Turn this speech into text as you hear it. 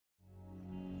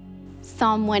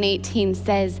Psalm 118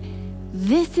 says,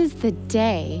 "This is the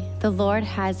day the Lord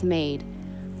has made.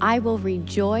 I will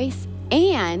rejoice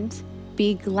and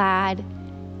be glad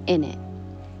in it."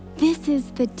 This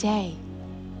is the day.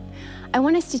 I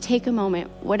want us to take a moment,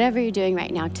 whatever you're doing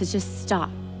right now, to just stop.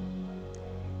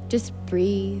 Just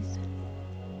breathe.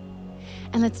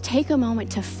 And let's take a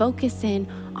moment to focus in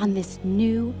on this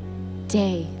new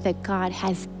day that God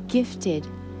has gifted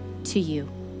to you.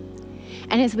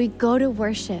 And as we go to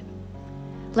worship,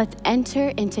 let's enter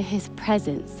into his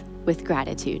presence with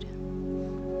gratitude.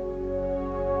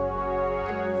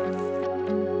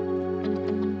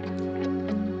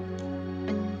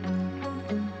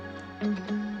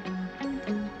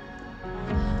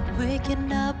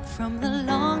 Waking up from the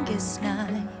longest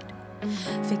night,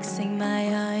 fixing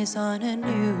my eyes on a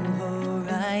new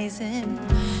horizon.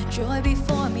 Joy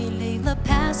before me, leave the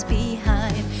past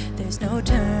behind. There's no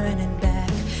turning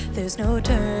back, there's no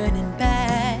turning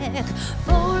back.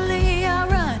 Boldly I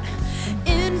run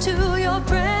into your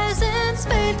presence,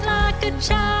 faith like a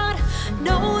child,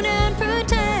 known and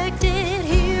protected.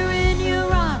 Here in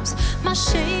your arms, my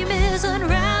shame is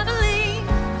unraveling,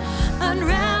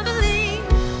 unraveling.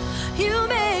 You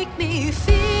make me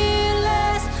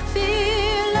fearless,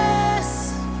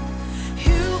 fearless.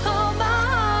 You call my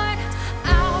heart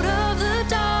out of the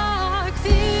dark.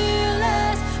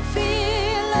 Fearless,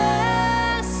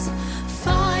 fearless.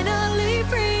 Finally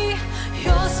free.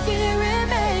 Your spirit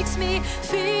makes me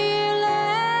fearless,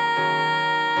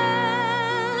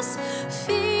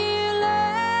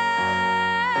 fearless.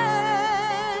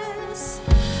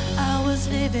 I was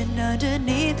living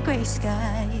underneath gray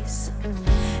skies.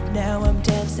 Now I'm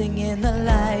dancing in the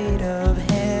light of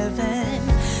heaven.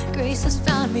 Grace has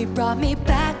found me, brought me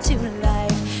back to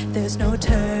life. There's no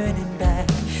turning back,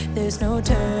 there's no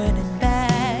turning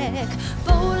back.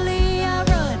 Boldly I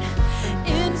run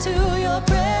into your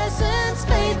presence,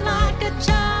 faith like a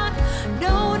child,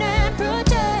 known and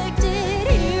protected.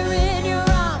 Here in your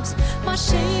arms, my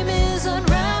shame is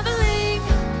unraveling,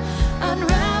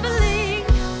 unraveling.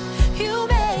 You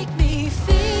make me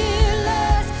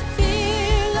fearless,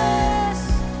 fearless.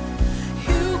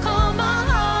 You call my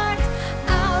heart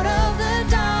out of the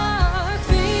dark.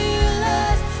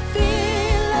 Fearless,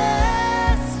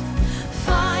 fearless.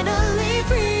 Finally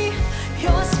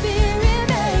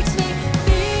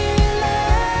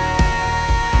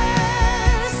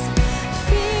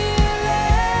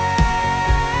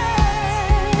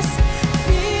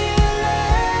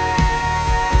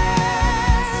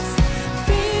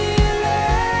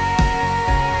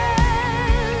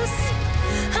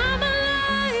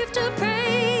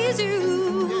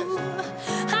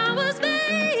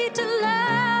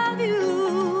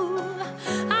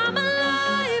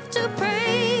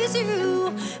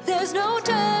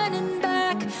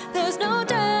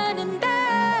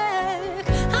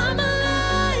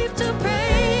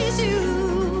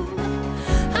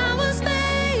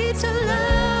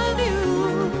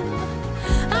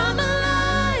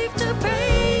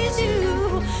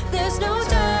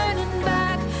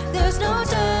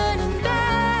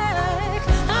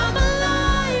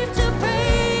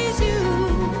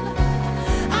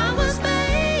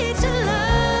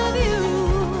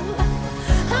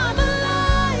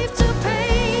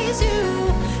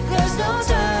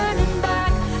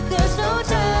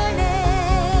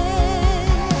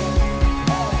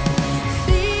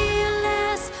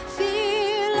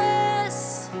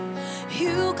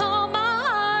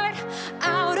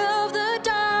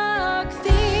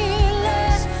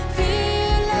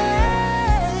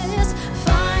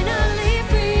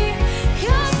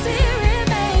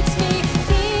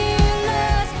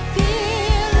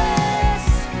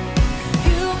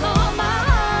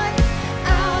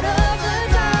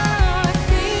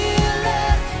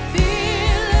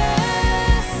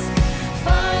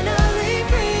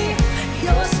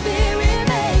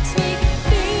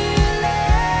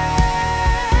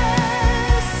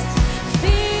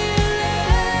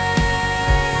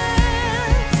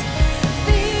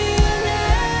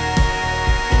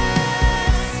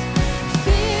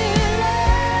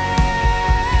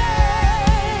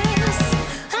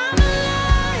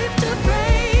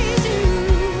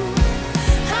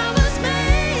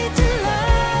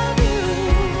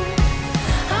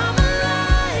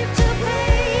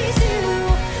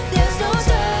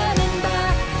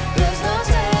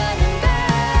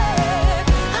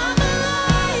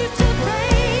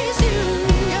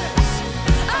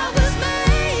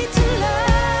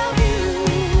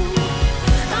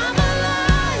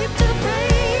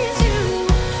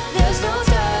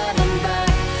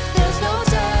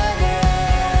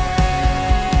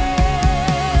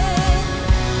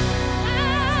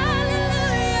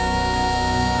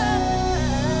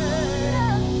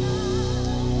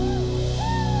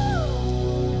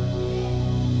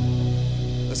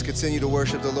Let's continue to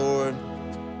worship the Lord.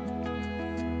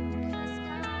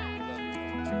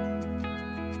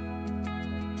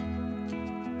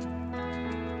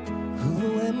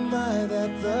 Who am I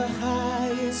that the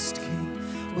highest King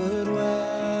would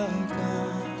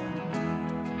welcome me?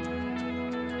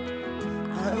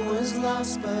 I was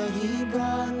lost, but He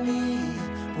brought me.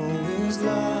 Oh, His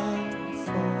love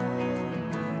for me.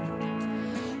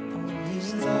 Oh,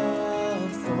 His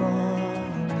love for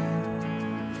me.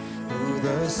 Who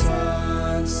the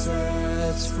Son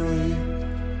sets free.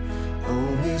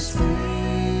 Oh, is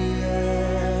free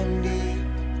indeed.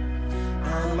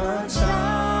 I'm a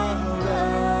child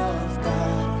of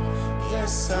God.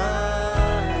 Yes,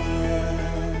 I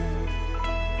am.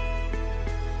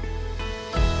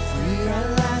 Free at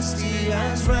last, He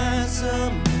has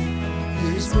ransomed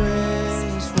me. His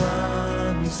grace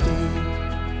runs deep.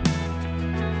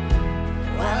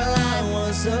 While I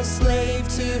was a slave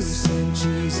to sin,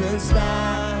 Jesus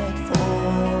died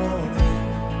for me.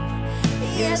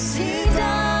 Yes, He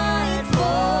died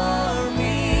for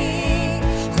me.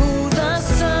 Who the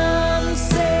Son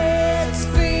sets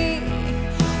free,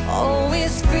 oh,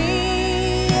 is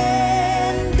free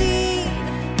indeed.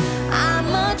 I'm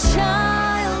a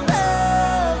child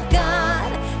of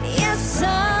God. Yes,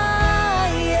 I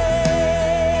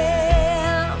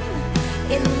am.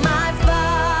 In my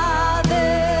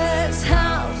Father's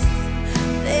house,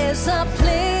 there's a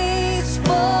place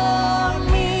for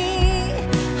me.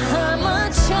 I'm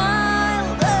a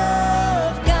child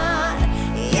of God.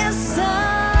 Yes,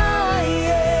 I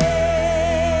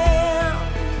am.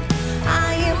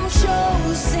 I am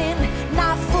chosen,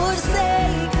 not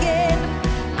forsaken.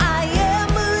 I am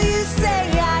who you say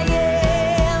I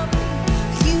am.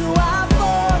 You are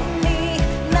for me,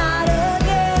 not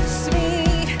against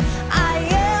me. I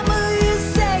am who you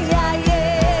say I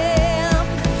am.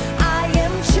 I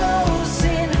am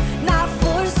chosen, not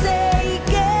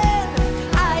forsaken.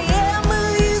 I am who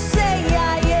you say I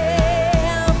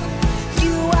am.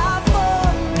 You are for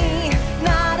me,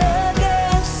 not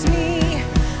against me.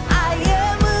 I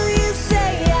am who you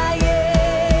say I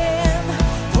am.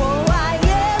 Oh, I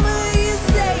am who you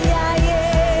say I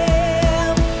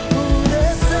am. Who the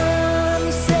Son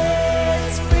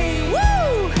sets free,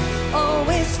 woo,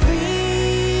 always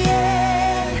free,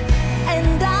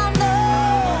 and I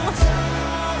know of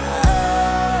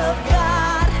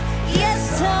God.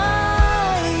 Yes, I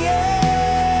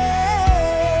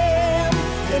am.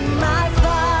 In my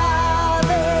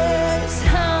Father's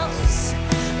house,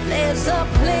 there's a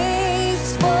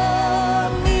place for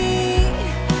me.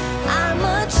 I'm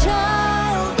a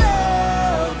child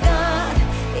of God.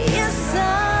 Yes,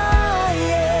 I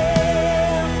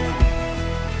am.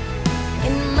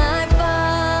 In my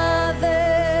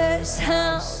Father's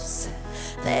house,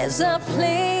 there's a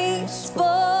place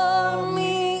for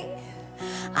me.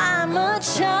 I'm a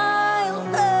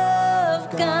child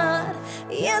of God.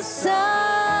 Yes,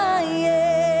 I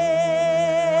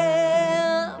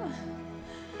am.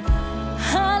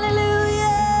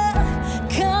 Hallelujah.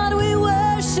 God, we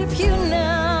worship you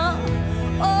now.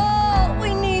 Oh,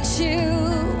 we need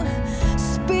you.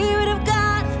 Spirit of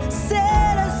God,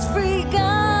 set us free,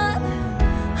 God.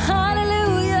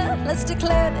 Hallelujah. Let's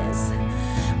declare this.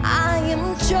 I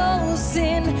am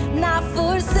chosen, not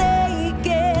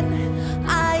forsaken.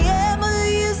 I am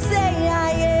who you say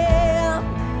I am.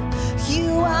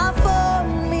 You are for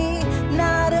me,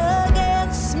 not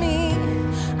against me.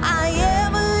 I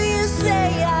am who you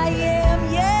say I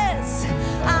am. Yes,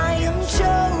 I am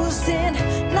chosen,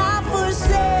 not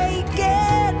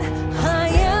forsaken. I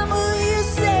am who you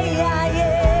say I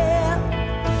am.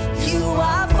 You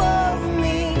are for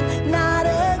me, not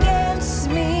against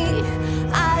me.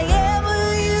 I am who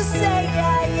you say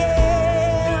I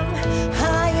am.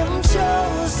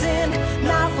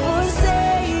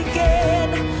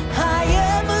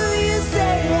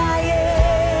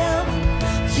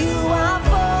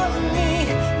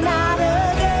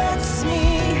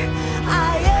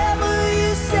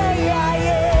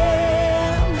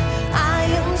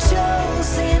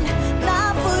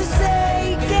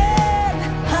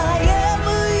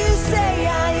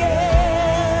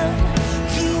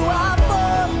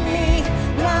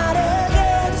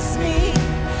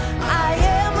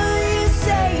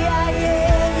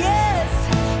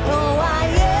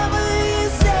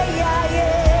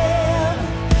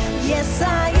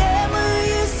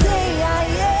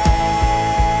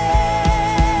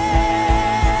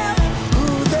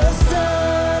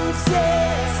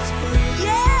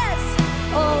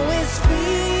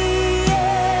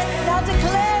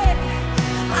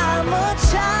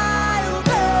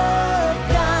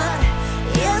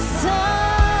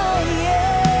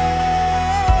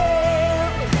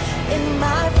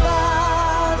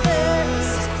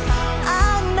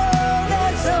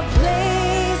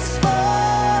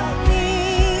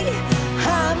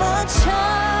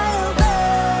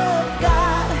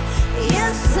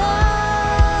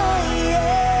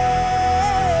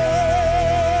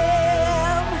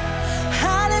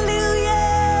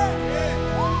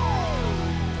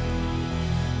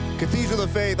 Cathedral of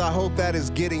Faith, I hope that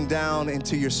is getting down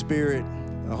into your spirit.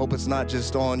 I hope it's not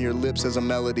just on your lips as a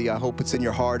melody. I hope it's in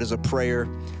your heart as a prayer.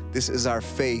 This is our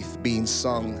faith being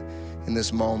sung in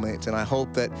this moment. And I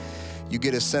hope that you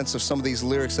get a sense of some of these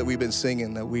lyrics that we've been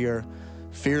singing, that we are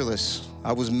fearless.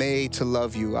 I was made to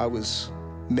love you. I was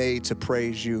made to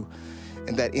praise you.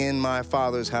 And that in my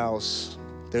Father's house,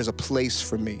 there's a place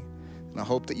for me. And I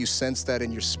hope that you sense that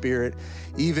in your spirit,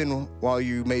 even while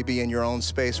you may be in your own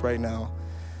space right now.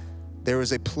 There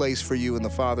is a place for you in the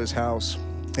Father's house.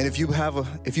 And if you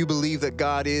believe that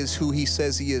God is who he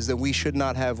says he is, then we should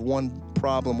not have one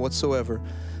problem whatsoever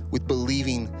with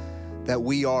believing that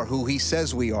we are who he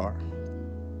says we are.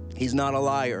 He's not a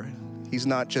liar. He's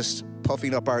not just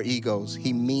puffing up our egos.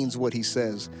 He means what he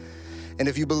says. And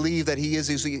if you believe that he is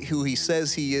who he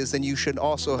says he is, then you should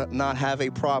also not have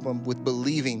a problem with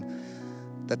believing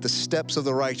that the steps of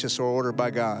the righteous are ordered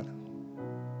by God.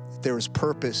 There is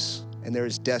purpose and there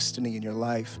is destiny in your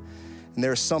life. And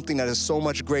there is something that is so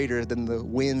much greater than the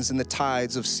winds and the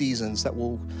tides of seasons that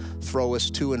will throw us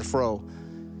to and fro.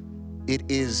 It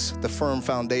is the firm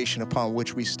foundation upon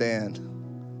which we stand.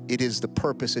 It is the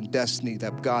purpose and destiny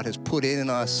that God has put in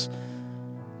us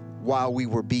while we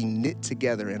were being knit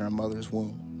together in our mother's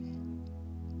womb.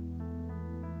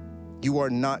 You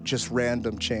are not just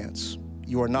random chance.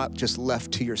 You are not just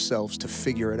left to yourselves to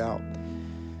figure it out.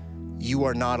 You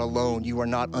are not alone. You are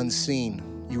not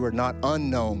unseen. You are not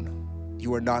unknown.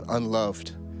 You are not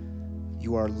unloved.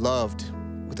 You are loved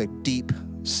with a deep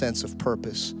sense of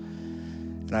purpose.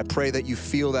 And I pray that you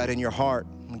feel that in your heart.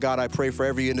 And God, I pray for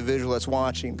every individual that's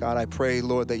watching. God, I pray,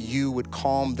 Lord, that you would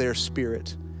calm their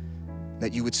spirit,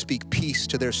 that you would speak peace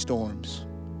to their storms.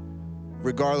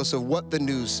 Regardless of what the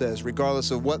news says, regardless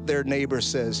of what their neighbor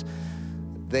says,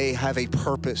 they have a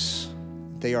purpose.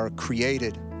 They are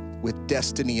created with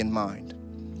destiny in mind.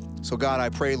 So God, I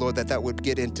pray, Lord, that would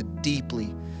get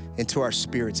deeply into our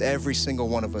spirits, every single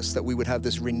one of us, that we would have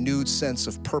this renewed sense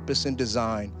of purpose and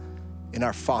design in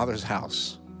our Father's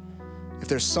house. If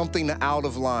there's something out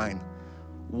of line,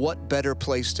 what better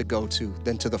place to go to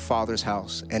than to the Father's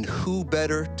house? And who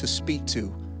better to speak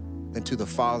to than to the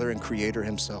Father and Creator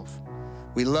himself?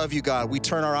 We love you, God. We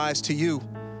turn our eyes to you.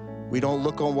 We don't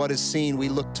look on what is seen. We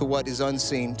look to what is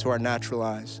unseen, to our natural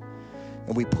eyes.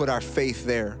 And we put our faith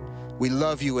there. We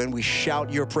love you and we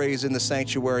shout your praise in the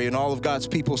sanctuary. And all of God's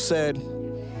people said,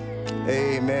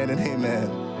 amen and amen.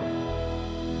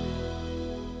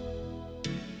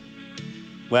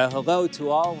 Well, hello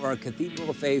to all of our Cathedral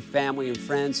of Faith family and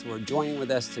friends who are joining with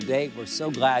us today. We're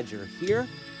so glad you're here.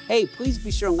 Hey, please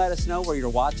be sure and let us know where you're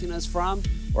watching us from,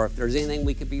 or if there's anything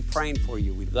we could be praying for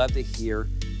you. We'd love to hear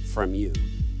from you.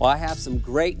 Well, I have some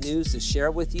great news to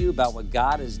share with you about what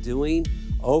God is doing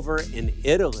over in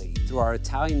Italy through our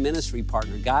Italian ministry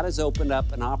partner. God has opened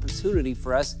up an opportunity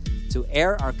for us to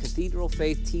air our Cathedral of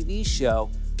Faith TV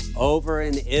show over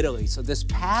in Italy. So this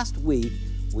past week,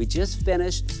 we just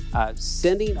finished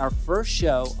sending our first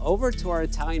show over to our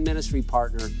Italian ministry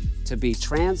partner to be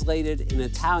translated in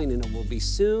Italian, and it will be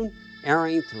soon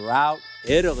airing throughout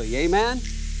Italy. Amen?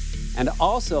 And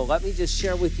also, let me just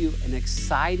share with you an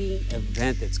exciting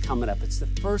event that's coming up. It's the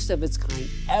first of its kind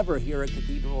ever here at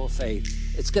Cathedral of Faith.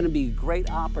 It's going to be a great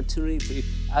opportunity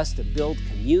for us to build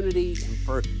community and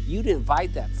for you to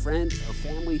invite that friend or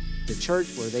family to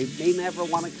church where they may never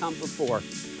want to come before.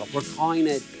 But we're calling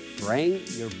it Bring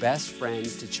Your Best Friend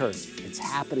to Church. It's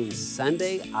happening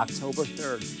Sunday, October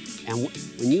 3rd. And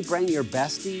when you bring your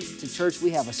bestie to church,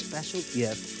 we have a special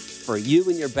gift for you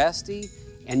and your bestie.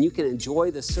 And you can enjoy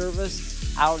the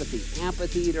service out at the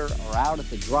amphitheater or out at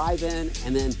the drive-in.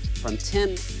 And then from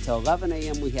 10 to 11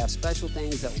 a.m., we have special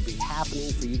things that will be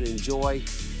happening for you to enjoy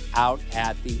out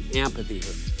at the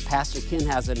amphitheater. Pastor Ken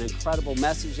has an incredible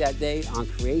message that day on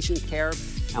creation care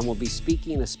and will be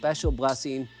speaking a special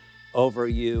blessing over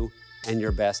you and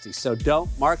your bestie. So don't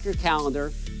mark your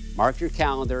calendar,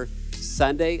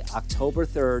 Sunday, October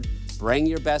 3rd, bring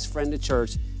your best friend to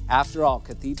church. After all,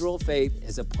 Cathedral of Faith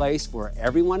is a place where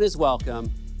everyone is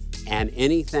welcome and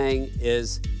anything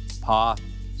is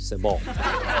possible.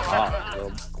 A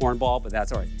little cornball, but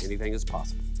that's all right. Anything is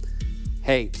possible.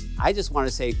 Hey, I just want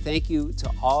to say thank you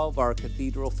to all of our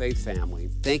Cathedral of Faith family.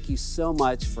 Thank you so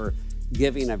much for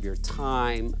giving of your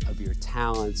time, of your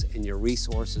talents, and your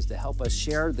resources to help us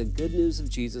share the good news of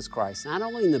Jesus Christ, not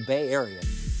only in the Bay Area,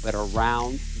 but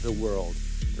around the world.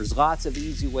 There's lots of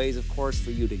easy ways, of course,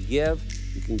 for you to give.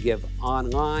 You can give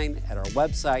online at our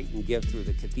website. You can give through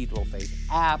the Cathedral of Faith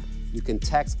app. You can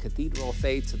text Cathedral of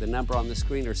Faith to the number on the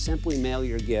screen or simply mail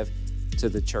your gift to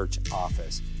the church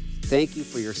office. Thank you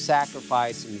for your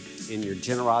sacrifice and your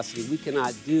generosity. We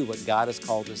cannot do what God has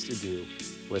called us to do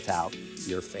without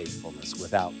your faithfulness,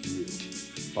 without you.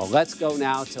 Well, let's go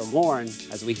now to Lauren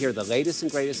as we hear the latest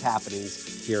and greatest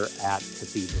happenings here at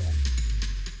Cathedral.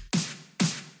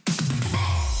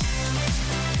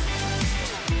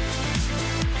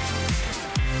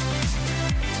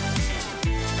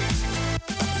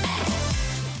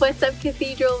 What's up,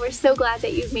 Cathedral? We're so glad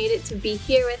that you've made it to be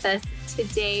here with us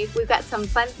today. We've got some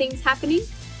fun things happening.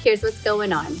 Here's what's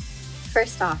going on.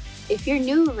 First off, if you're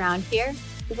new around here,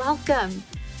 welcome.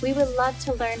 We would love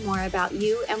to learn more about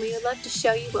you, and we would love to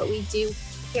show you what we do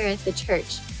here at the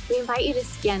church. We invite you to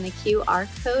scan the QR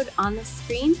code on the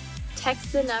screen,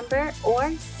 text the number,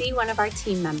 or see one of our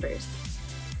team members.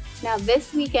 Now,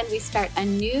 this weekend, we start a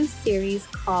new series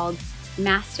called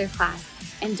Masterclass.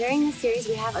 And during the series,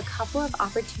 we have a couple of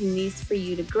opportunities for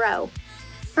you to grow.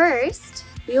 First,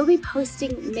 we will be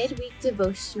posting midweek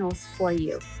devotionals for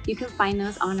you. You can find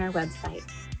those on our website.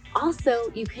 Also,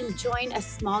 you can join a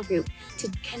small group to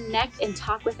connect and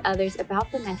talk with others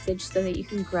about the message so that you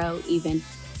can grow even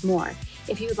more.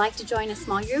 If you would like to join a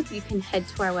small group, you can head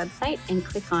to our website and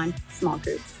click on small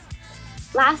groups.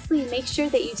 Lastly, make sure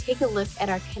that you take a look at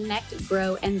our Connect,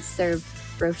 Grow, and Serve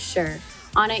brochure.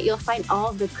 On it, you'll find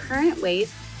all of the current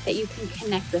ways that you can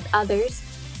connect with others,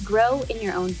 grow in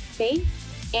your own faith,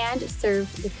 and serve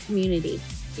the community.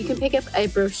 You can pick up a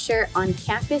brochure on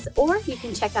campus, or you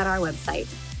can check out our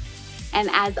website. And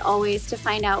as always, to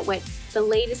find out what the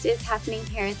latest is happening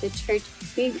here at the church,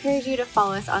 we encourage you to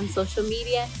follow us on social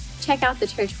media, check out the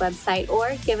church website,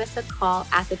 or give us a call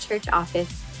at the church office.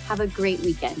 Have a great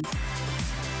weekend.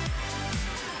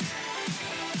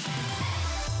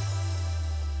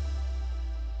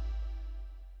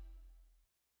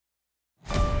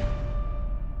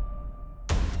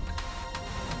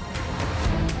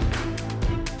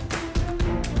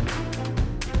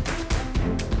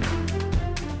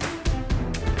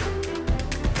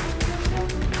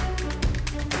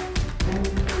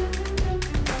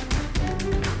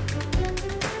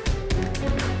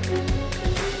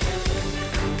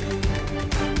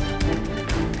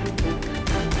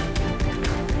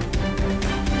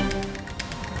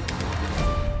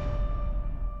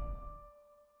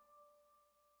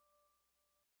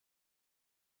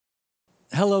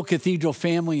 Hello, Cathedral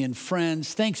family and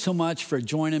friends. Thanks so much for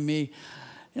joining me.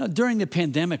 During the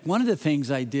pandemic, one of the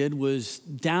things I did was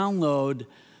download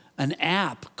an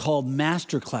app called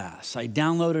Masterclass. I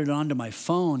downloaded it onto my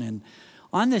phone, and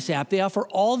on this app, they offer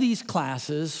all these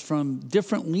classes from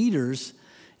different leaders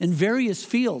in various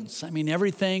fields. I mean,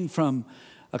 everything from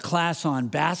a class on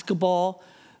basketball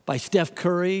by Steph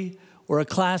Curry or a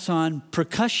class on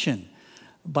percussion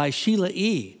by Sheila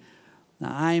E.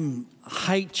 Now, I'm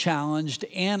height challenged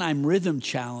and I'm rhythm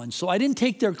challenged. So I didn't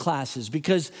take their classes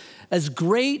because as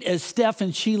great as Steph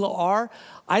and Sheila are,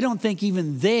 I don't think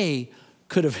even they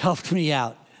could have helped me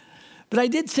out. But I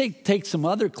did take some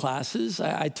other classes.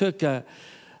 I took a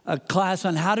class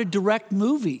on how to direct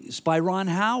movies by Ron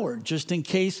Howard, just in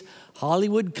case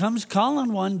Hollywood comes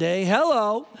calling one day.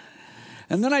 Hello.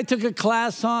 And then I took a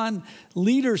class on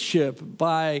leadership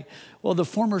by, the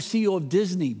former CEO of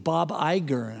Disney, Bob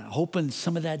Iger, hoping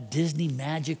some of that Disney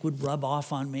magic would rub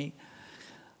off on me.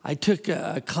 I took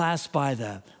a class by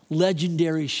the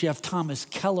legendary chef Thomas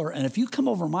Keller, and if you come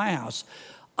over my house,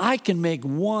 I can make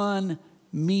one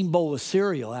mean bowl of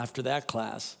cereal after that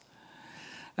class.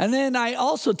 And then I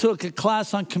also took a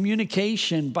class on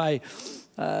communication by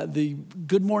the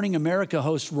Good Morning America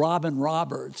host Robin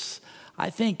Roberts. I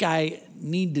think I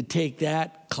need to take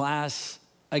that class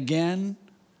again.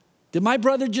 Did my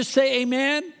brother just say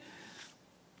amen?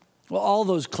 Well, all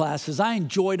those classes, I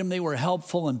enjoyed them. They were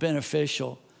helpful and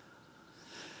beneficial.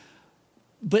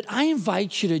 But I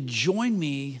invite you to join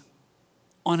me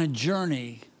on a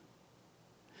journey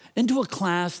into a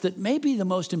class that may be the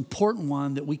most important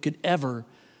one that we could ever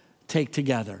take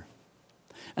together.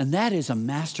 And that is a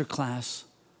master class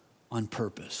on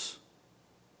purpose.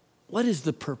 What is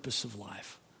the purpose of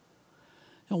life?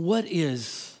 And what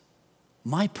is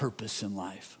my purpose in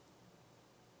life?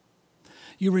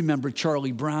 You remember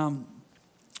Charlie Brown.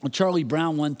 Charlie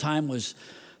Brown one time was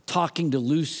talking to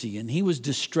Lucy, and he was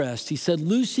distressed. He said,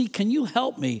 "Lucy, can you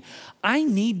help me? I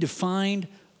need to find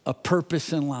a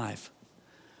purpose in life."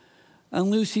 And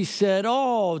Lucy said,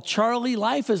 "Oh, Charlie,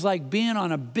 life is like being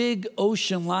on a big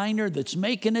ocean liner that's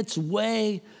making its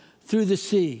way through the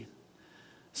sea.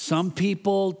 Some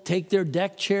people take their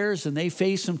deck chairs and they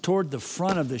face them toward the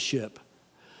front of the ship.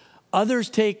 Others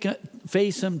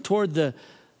face them toward the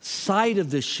side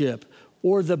of the ship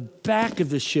or the back of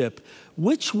the ship.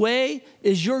 Which way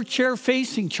is your chair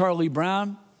facing, Charlie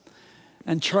Brown?"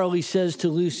 And Charlie says to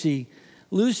Lucy,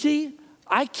 "Lucy,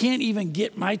 I can't even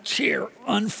get my chair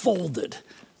unfolded.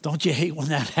 Don't you hate when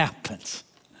that happens?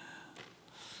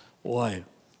 Boy,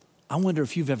 I wonder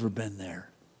if you've ever been there.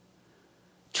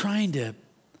 Trying to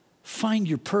find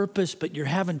your purpose, but you're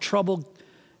having trouble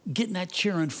getting that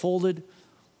chair unfolded.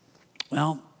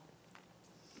 Well,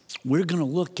 we're going to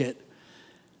look at,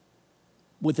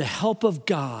 with the help of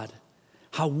God,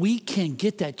 how we can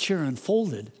get that chair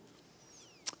unfolded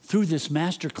through this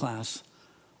masterclass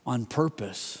on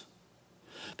purpose.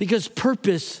 Because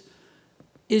purpose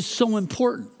is so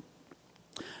important.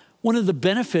 One of the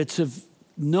benefits of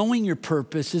knowing your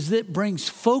purpose is that it brings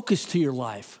focus to your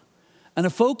life. And a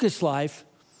focused life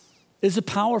is a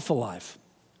powerful life.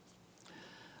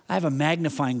 I have a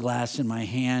magnifying glass in my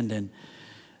hand, and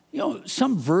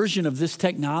some version of this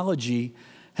technology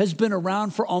has been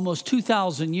around for almost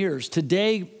 2,000 years.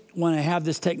 Today, when I have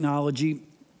this technology,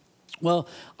 well,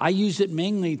 I use it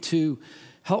mainly to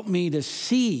help me to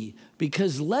see,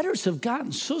 because letters have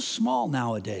gotten so small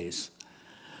nowadays.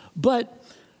 But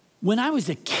when I was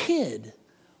a kid,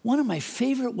 one of my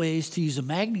favorite ways to use a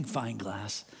magnifying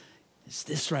glass is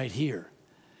this right here.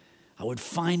 I would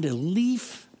find a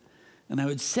leaf, and I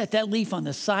would set that leaf on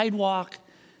the sidewalk,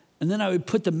 and then I would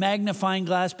put the magnifying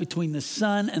glass between the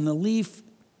sun and the leaf.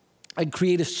 I'd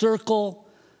create a circle,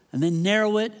 and then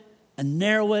narrow it, and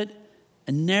narrow it,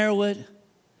 and narrow it,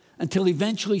 until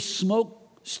eventually smoke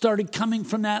started coming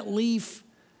from that leaf.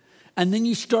 And then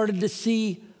you started to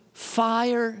see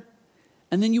fire,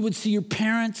 and then you would see your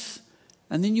parents,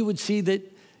 and then you would see that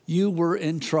you were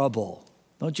in trouble.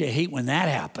 Don't you hate when that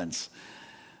happens?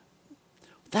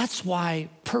 That's why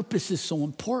purpose is so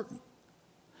important.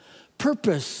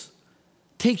 Purpose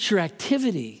takes your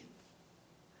activity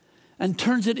and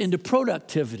turns it into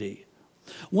productivity.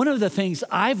 One of the things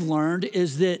I've learned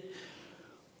is that,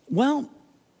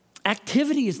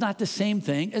 activity is not the same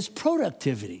thing as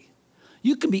productivity.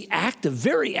 You can be active,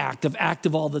 very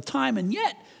active all the time, and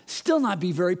yet still not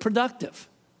be very productive.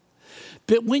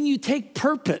 But when you take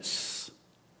purpose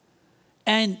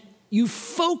and you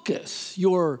focus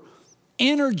your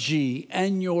energy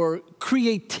and your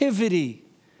creativity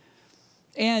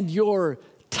and your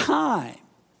time,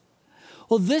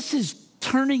 well, this is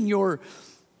turning your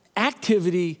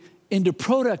activity into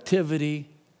productivity.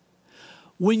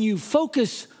 When you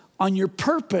focus on your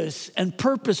purpose and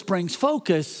purpose brings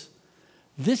focus,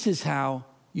 this is how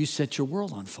you set your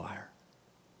world on fire.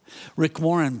 Rick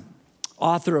Warren,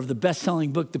 author of the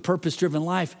best-selling book, The Purpose-Driven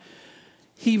Life,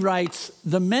 he writes,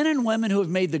 the men and women who have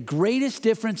made the greatest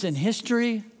difference in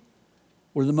history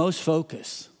were the most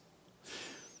focused.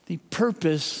 The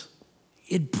purpose,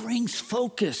 it brings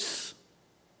focus.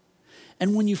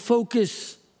 And when you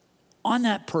focus on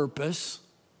that purpose,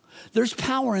 there's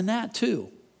power in that too.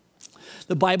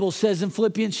 The Bible says in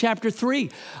Philippians chapter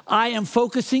 3, I am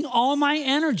focusing all my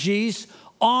energies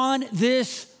on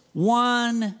this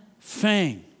one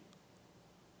thing.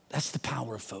 That's the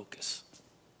power of focus.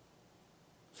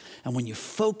 And when you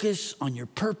focus on your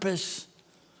purpose,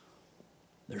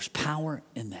 there's power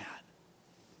in that.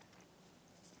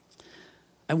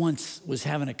 I once was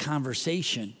having a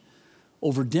conversation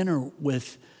over dinner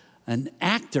with an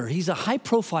actor. He's a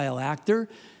high-profile actor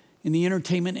in the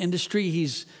entertainment industry.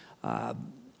 He's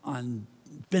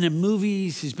been in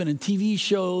movies, he's been in TV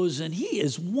shows, and he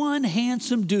is one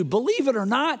handsome dude. Believe it or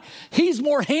not, he's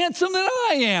more handsome than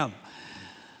I am.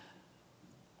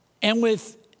 And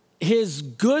with his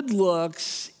good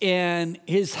looks and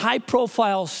his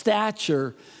high-profile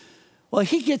stature, well,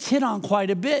 he gets hit on quite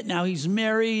a bit. Now, he's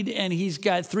married and he's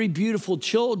got 3 beautiful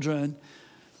children,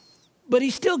 but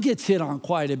he still gets hit on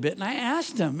quite a bit. And I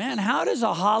asked him, man, how does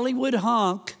a Hollywood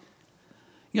hunk,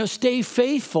 stay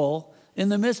faithful in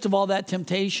the midst of all that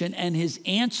temptation? And his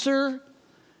answer,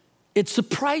 it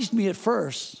surprised me at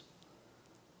first,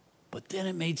 but then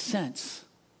it made sense.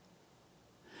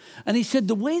 And he said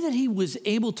the way that he was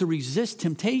able to resist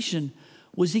temptation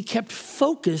was he kept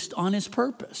focused on his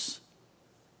purpose.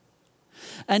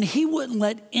 And he wouldn't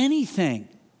let anything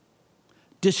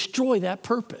destroy that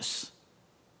purpose.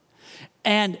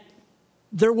 And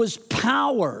there was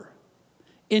power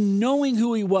in knowing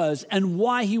who he was and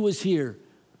why he was here.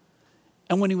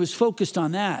 And when he was focused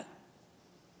on that,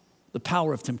 the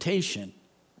power of temptation,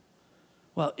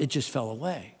 well, it just fell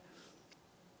away.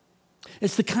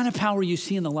 It's the kind of power you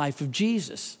see in the life of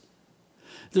Jesus.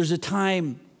 There's a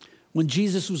time when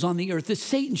Jesus was on the earth that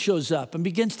Satan shows up and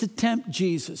begins to tempt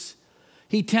Jesus.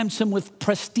 He tempts him with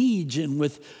prestige and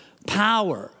with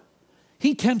power.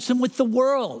 He tempts him with the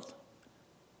world.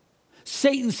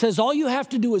 Satan says, all you have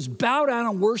to do is bow down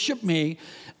and worship me,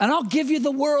 and I'll give you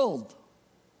the world.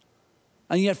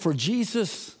 And yet for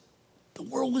Jesus, the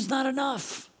world was not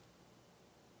enough.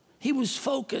 He was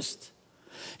focused.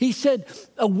 He said,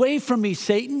 away from me,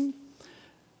 Satan,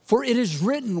 for it is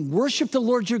written, worship the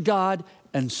Lord your God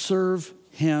and serve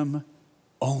him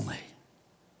only.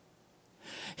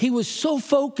 He was so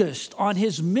focused on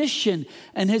his mission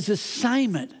and his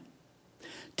assignment,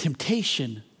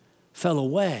 temptation fell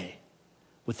away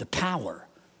with the power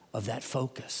of that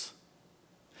focus.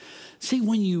 See,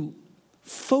 when you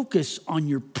focus on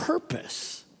your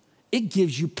purpose, it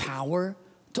gives you power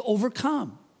to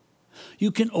overcome.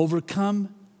 You can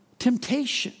overcome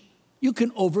temptation. You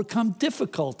can overcome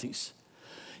difficulties.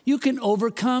 You can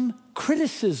overcome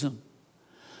criticism.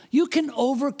 You can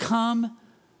overcome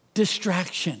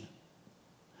distraction.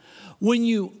 When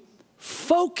you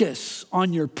focus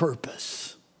on your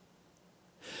purpose,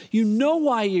 you know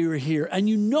why you're here and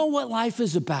you know what life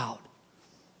is about.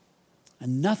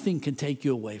 And nothing can take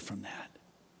you away from that.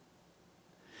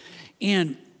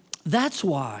 And that's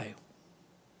why,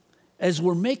 as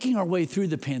we're making our way through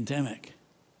the pandemic,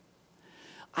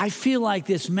 I feel like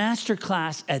this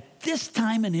masterclass at this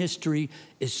time in history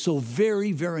is so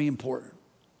very, very important.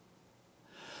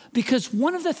 Because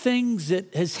one of the things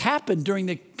that has happened during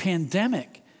the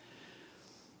pandemic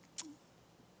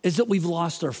is that we've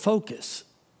lost our focus.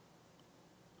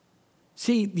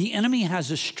 See, the enemy has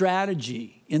a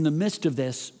strategy in the midst of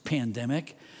this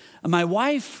pandemic. And my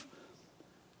wife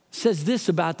says this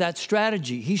about that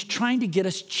strategy. He's trying to get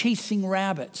us chasing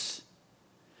rabbits.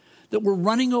 That we're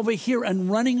running over here and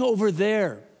running over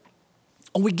there.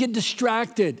 And we get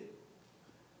distracted.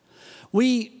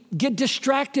 We get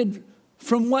distracted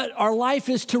from what our life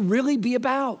is to really be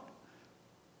about.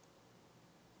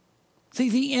 See,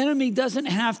 the enemy doesn't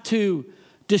have to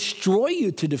destroy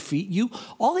you to defeat you.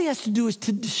 All he has to do is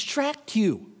to distract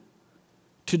you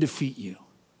to defeat you.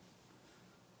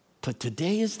 But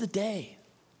today is the day.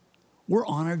 We're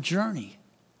on our journey.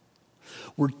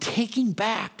 We're taking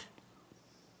back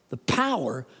the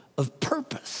power of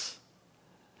purpose.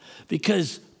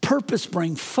 Because purpose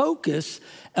brings focus,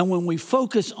 and when we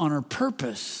focus on our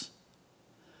purpose,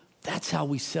 that's how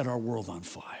we set our world on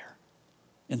fire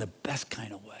in the best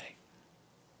kind of way.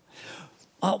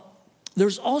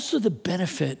 There's also the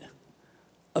benefit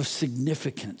of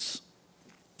significance.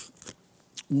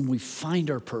 When we find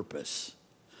our purpose,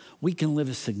 we can live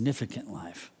a significant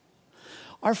life.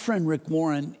 Our friend Rick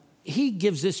Warren, he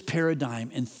gives this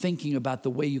paradigm in thinking about the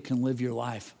way you can live your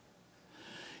life.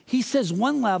 He says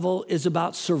one level is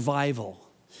about survival.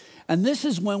 And this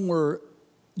is when we're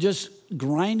just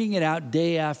grinding it out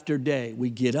day after day. We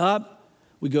get up,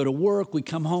 we go to work, we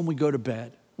come home, we go to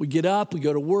bed. We get up, we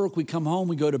go to work, we come home,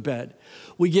 we go to bed.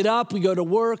 We get up, we go to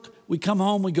work, we come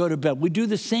home, we go to bed. We do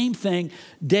the same thing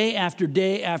day after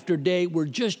day after day. We're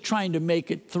just trying to make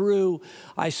it through.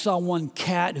 I saw one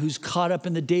cat who's caught up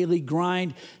in the daily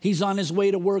grind. He's on his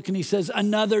way to work and he says,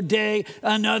 another day,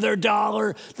 another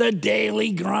dollar, the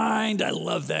daily grind. I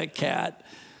love that cat.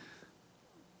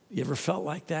 You ever felt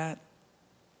like that?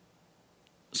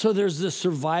 So there's the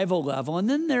survival level, and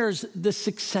then there's the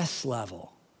success level.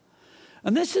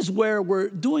 And this is where we're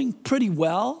doing pretty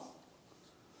well.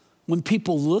 When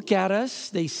people look at us,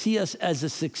 they see us as a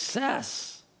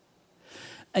success.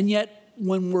 And yet,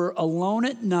 when we're alone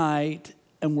at night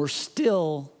and we're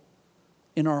still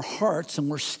in our hearts and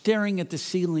we're staring at the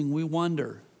ceiling, we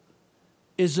wonder,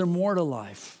 is there more to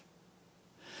life?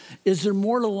 Is there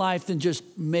more to life than just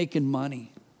making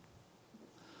money?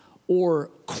 Or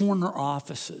corner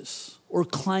offices? Or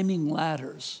climbing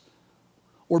ladders?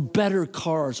 Or better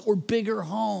cars, or bigger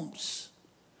homes.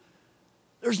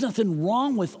 There's nothing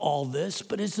wrong with all this,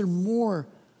 but is there more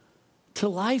to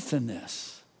life than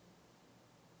this?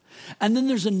 And then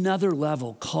there's another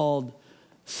level called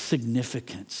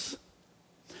significance.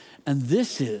 And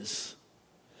this is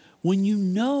when you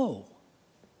know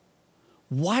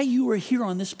why you are here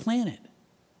on this planet.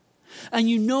 And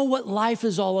you know what life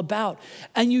is all about.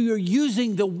 And you're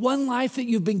using the one life that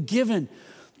you've been given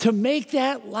to make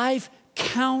that life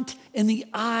count in the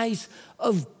eyes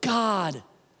of God.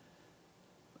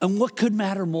 And what could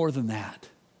matter more than that?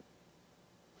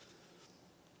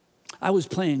 I was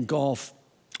playing golf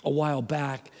a while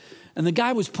back, and the guy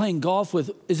I was playing golf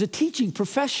with is a teaching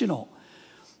professional.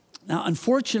 Now,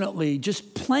 unfortunately,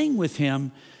 just playing with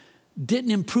him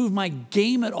didn't improve my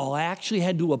game at all. I actually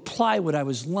had to apply what I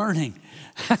was learning.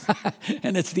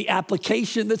 And it's the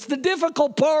application that's the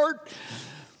difficult part.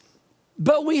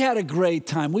 But we had a great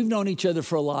time. We've known each other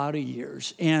for a lot of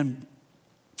years. And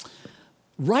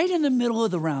right in the middle of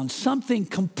the round, something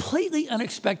completely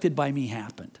unexpected by me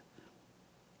happened.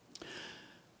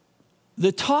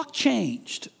 The talk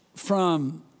changed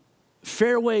from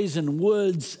fairways and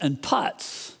woods and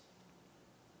putts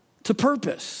to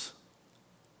purpose.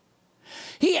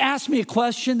 He asked me a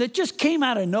question that just came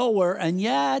out of nowhere, and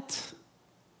yet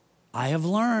I have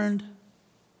learned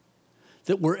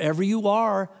that wherever you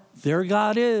are, there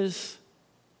God is.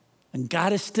 And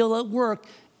God is still at work,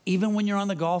 even when you're on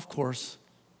the golf course.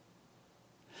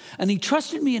 And he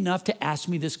trusted me enough to ask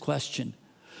me this question: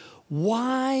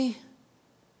 why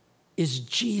is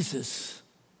Jesus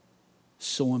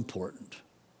so important?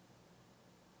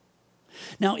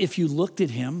 Now, if you looked at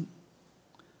him,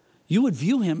 you would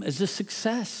view him as a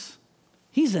success.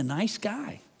 He's a nice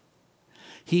guy.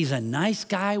 He's a nice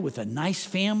guy with a nice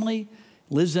family,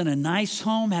 lives in a nice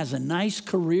home, has a nice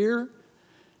career,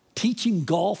 teaching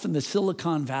golf in the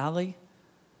Silicon Valley.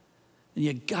 And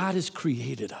yet God has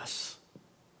created us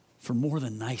for more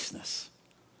than niceness.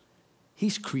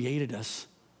 He's created us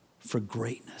for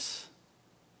greatness.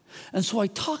 And so I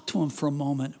talked to him for a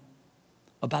moment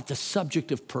about the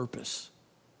subject of purpose.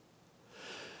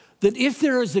 That if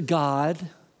there is a God,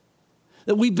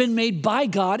 that we've been made by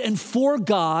God and for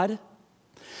God,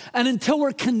 and until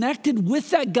we're connected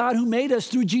with that God who made us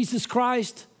through Jesus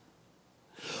Christ,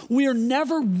 we are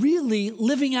never really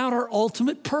living out our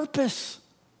ultimate purpose.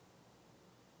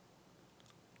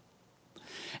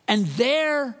 And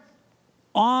there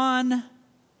on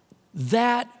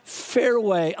that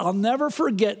fairway, I'll never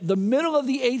forget, the middle of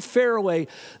the 8th fairway,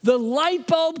 the light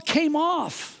bulb came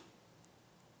off.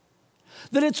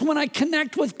 That it's when I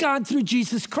connect with God through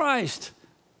Jesus Christ,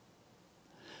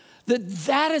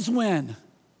 that is when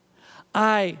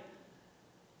I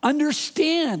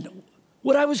understand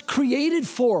what I was created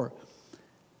for,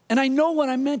 and I know what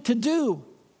I'm meant to do.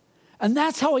 And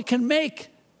that's how I can make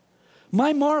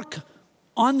my mark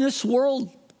on this world,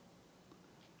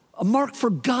 a mark for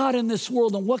God in this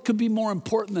world. And what could be more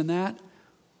important than that?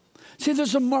 See,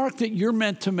 there's a mark that you're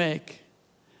meant to make,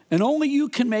 and only you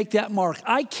can make that mark.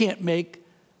 I can't make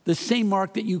the same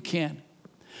mark that you can.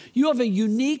 You have a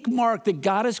unique mark that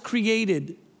God has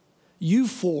created you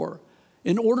for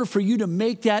in order for you to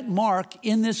make that mark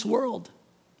in this world.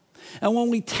 And when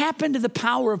we tap into the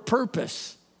power of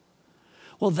purpose,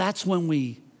 well, that's when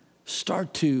we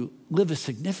start to live a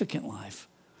significant life.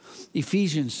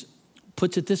 Ephesians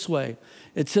puts it this way.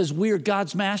 It says, we are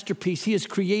God's masterpiece. He has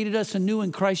created us anew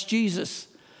in Christ Jesus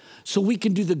so we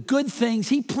can do the good things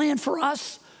he planned for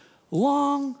us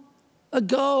long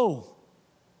ago.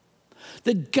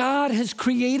 That God has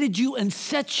created you and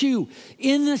set you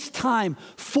in this time,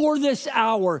 for this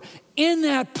hour, in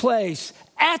that place,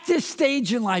 at this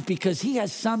stage in life, because he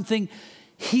has something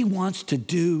he wants to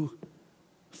do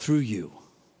through you.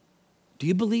 Do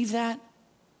you believe that?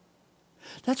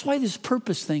 That's why this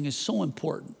purpose thing is so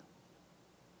important.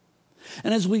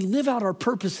 And as we live out our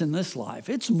purpose in this life,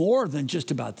 it's more than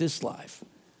just about this life.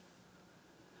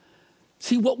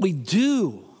 See, what we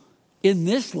do in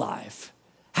this life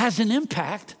has an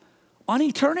impact on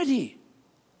eternity.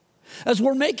 As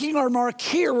we're making our mark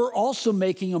here, we're also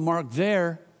making a mark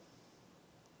there.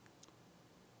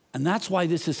 And that's why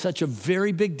this is such a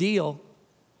very big deal.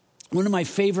 One of my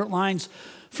favorite lines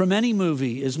from any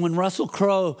movie is when Russell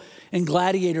Crowe in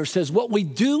Gladiator says, what we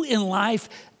do in life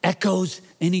echoes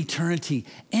in eternity.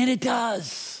 And it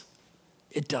does.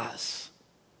 It does.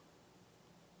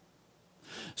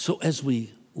 So as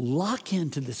we lock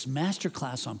into this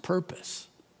masterclass on purpose,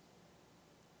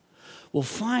 we'll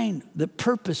find that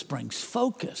purpose brings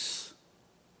focus.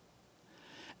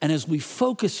 And as we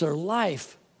focus our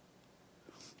life,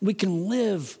 we can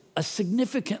live a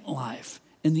significant life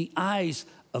in the eyes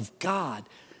of God.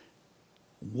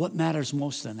 What matters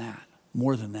most than that,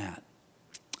 more than that?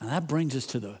 And that brings us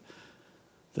to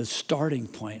the starting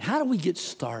point. How do we get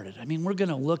started? I mean, we're going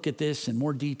to look at this in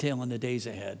more detail in the days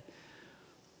ahead.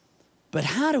 But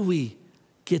how do we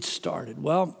get started?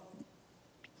 Well,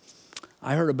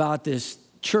 I heard about this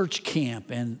church camp,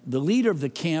 and the leader of the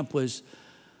camp was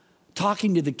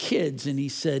talking to the kids, and he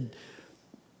said,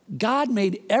 God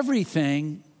made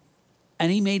everything,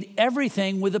 and he made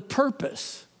everything with a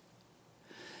purpose.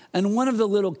 And one of the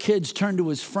little kids turned to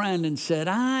his friend and said,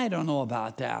 I don't know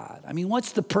about that. I mean,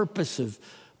 what's the purpose of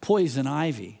poison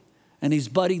ivy? And his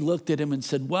buddy looked at him and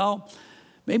said, well,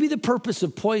 maybe the purpose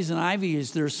of poison ivy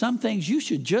is there are some things you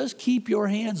should just keep your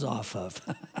hands off of.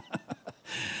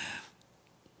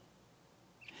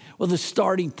 Well, the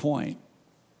starting point,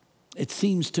 it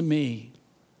seems to me,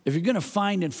 if you're going to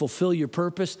find and fulfill your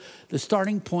purpose, the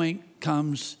starting point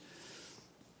comes,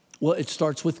 well, it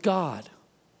starts with God.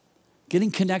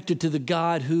 Getting connected to the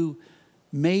God who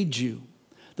made you.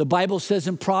 The Bible says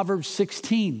in Proverbs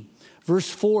 16, verse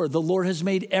 4, the Lord has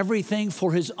made everything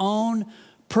for his own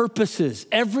purposes.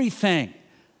 Everything.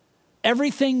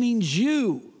 Everything means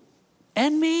you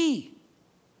and me.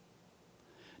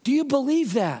 Do you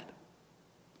believe that?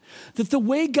 That the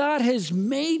way God has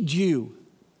made you,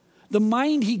 the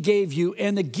mind he gave you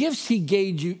and the gifts he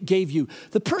gave you,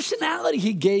 the personality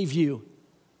he gave you,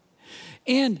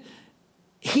 and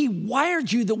he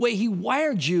wired you the way he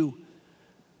wired you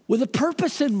with a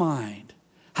purpose in mind.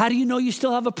 How do you know you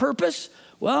still have a purpose?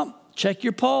 Well, check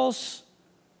your pulse.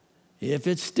 If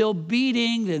it's still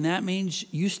beating, then that means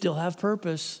you still have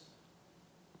purpose.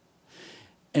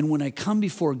 And when I come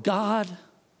before God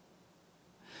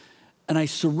and I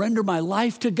surrender my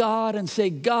life to God and say,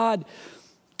 God,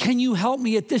 can you help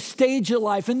me at this stage of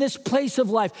life, in this place of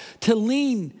life, to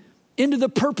lean into the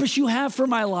purpose you have for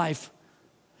my life?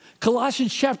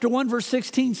 Colossians chapter 1, verse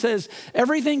 16 says,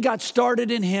 everything got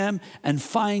started in him and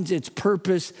finds its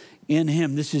purpose in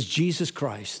him. This is Jesus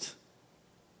Christ.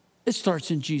 It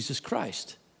starts in Jesus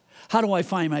Christ. How do I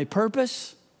find my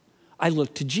purpose? I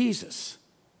look to Jesus.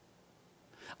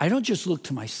 I don't just look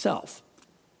to myself.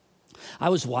 I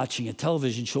was watching a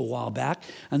television show a while back,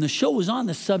 and the show was on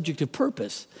the subject of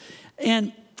purpose.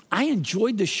 And I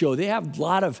enjoyed the show. They have a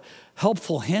lot of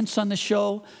helpful hints on the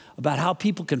show about how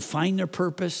people can find their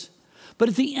purpose. But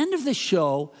at the end of the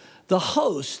show, the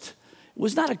host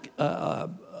was not a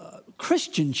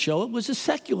Christian show, it was a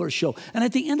secular show. And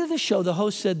at the end of the show, the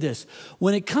host said this: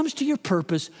 when it comes to your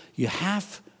purpose, you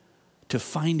have to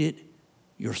find it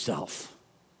yourself.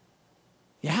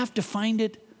 You have to find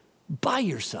it by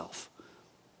yourself.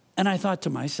 And I thought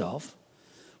to myself,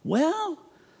 well,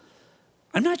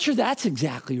 I'm not sure that's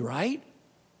exactly right.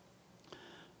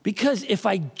 Because if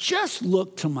I just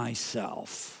look to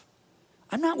myself,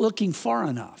 I'm not looking far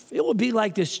enough. It will be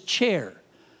like this chair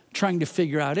trying to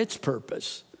figure out its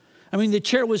purpose. I mean, the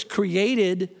chair was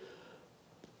created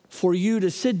for you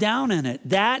to sit down in it.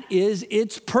 That is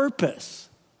its purpose.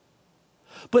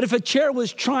 But if a chair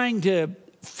was trying to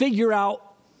figure out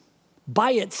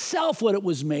by itself what it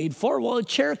was made for, well, a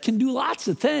chair can do lots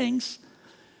of things.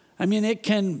 I mean, it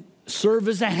can serve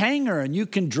as a hanger and you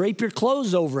can drape your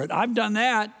clothes over it. I've done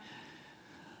that.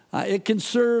 It can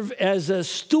serve as a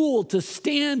stool to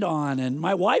stand on, and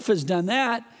my wife has done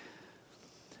that.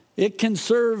 It can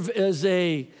serve as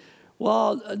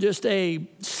just a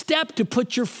step to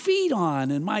put your feet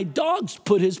on, and my dog's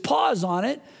put his paws on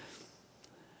it.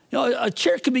 You know, a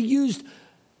chair can be used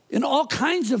in all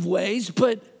kinds of ways,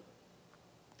 but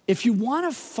if you want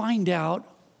to find out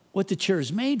what the chair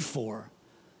is made for,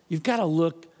 you've got to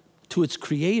look to its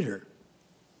creator.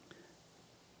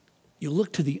 You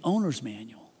look to the owner's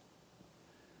manual.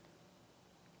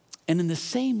 And in the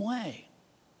same way,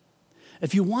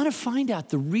 if you want to find out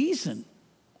the reason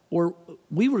or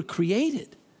we were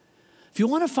created, if you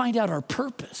want to find out our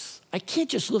purpose, I can't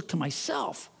just look to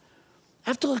myself. I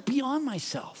have to look beyond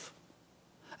myself.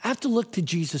 I have to look to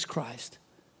Jesus Christ.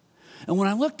 And when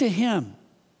I look to him,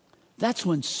 that's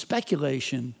when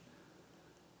speculation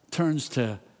turns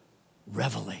to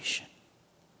revelation.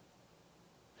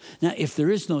 Now, if there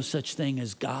is no such thing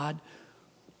as God,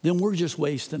 then we're just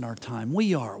wasting our time.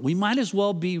 We are. We might as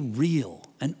well be real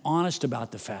and honest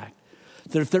about the fact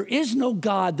that if there is no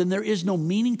God, then there is no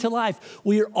meaning to life.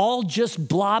 We are all just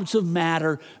blobs of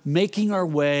matter making our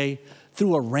way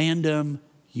through a random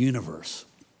universe.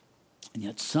 And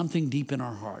yet something deep in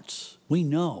our hearts, we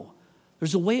know.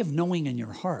 There's a way of knowing in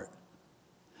your heart.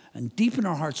 And deep in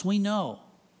our hearts, we know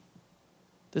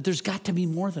that there's got to be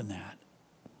more than that.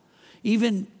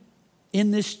 Even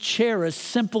in this chair, as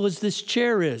simple as this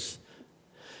chair is,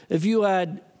 if you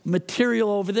had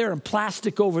material over there and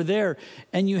plastic over there,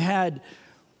 and you had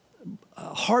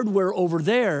hardware over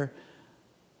there,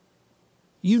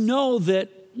 you know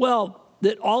that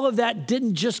all of that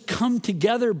didn't just come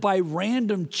together by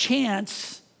random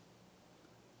chance.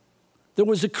 There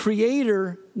was a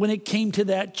creator when it came to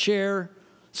that chair.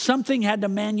 Something had to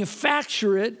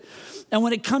manufacture it. And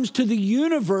when it comes to the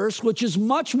universe, which is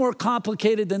much more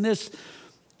complicated than this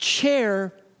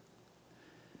chair,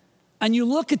 and you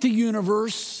look at the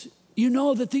universe, you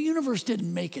know that the universe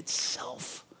didn't make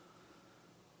itself.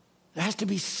 There has to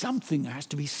be something. There has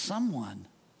to be someone.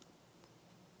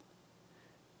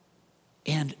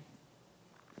 And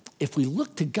if we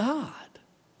look to God,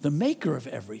 the maker of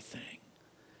everything,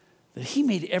 that he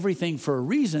made everything for a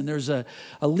reason. There's a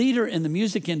leader in the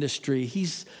music industry. He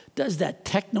does that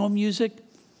techno music.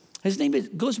 His name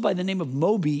goes by the name of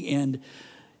Moby, and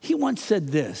he once said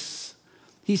this.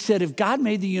 He said, if God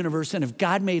made the universe, and if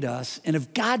God made us, and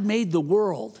if God made the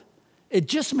world, it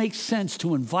just makes sense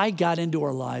to invite God into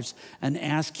our lives and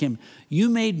ask him, you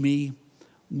made me,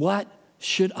 what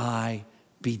should I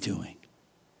be doing?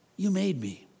 You made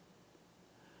me.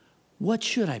 What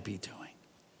should I be doing?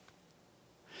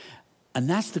 And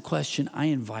that's the question I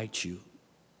invite you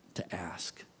to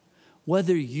ask.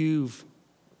 Whether you've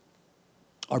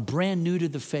are brand new to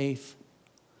the faith,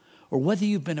 or whether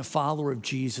you've been a follower of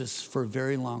Jesus for a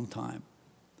very long time,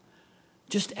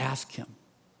 just ask him,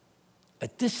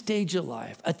 at this stage of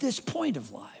life, at this point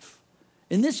of life,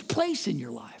 in this place in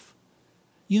your life,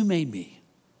 you made me.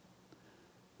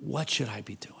 What should I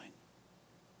be doing?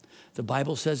 The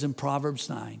Bible says in Proverbs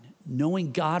 9,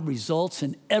 knowing God results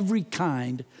in every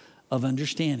kind of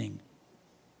understanding,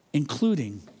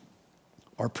 including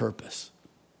our purpose.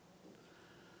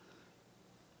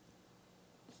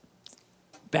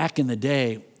 Back in the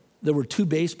day, there were two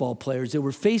baseball players that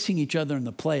were facing each other in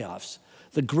the playoffs,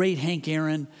 the great Hank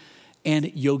Aaron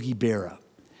and Yogi Berra.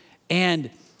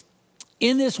 And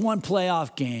in this one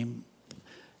playoff game,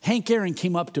 Hank Aaron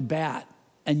came up to bat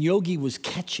and Yogi was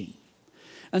catching.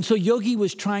 And so Yogi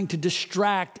was trying to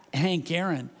distract Hank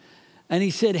Aaron. And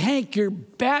he said, Hank, your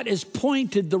bat is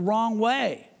pointed the wrong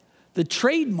way. The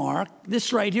trademark,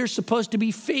 this right here, is supposed to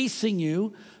be facing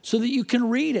you so that you can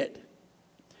read it.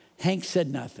 Hank said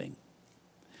nothing.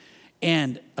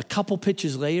 And a couple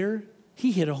pitches later,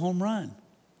 he hit a home run.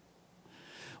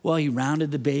 Well, he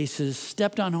rounded the bases,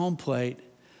 stepped on home plate,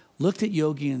 looked at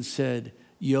Yogi and said,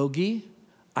 Yogi,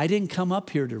 I didn't come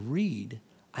up here to read.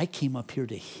 I came up here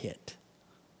to hit.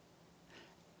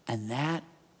 And that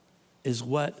is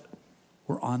what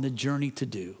we're on the journey to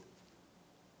do.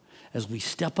 As we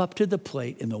step up to the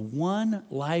plate in the one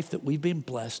life that we've been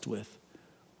blessed with,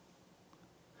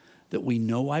 that we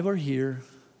know why we're here,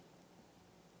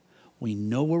 we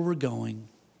know where we're going.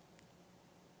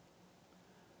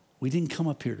 We didn't come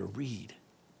up here to read.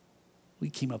 We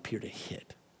came up here to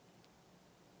hit.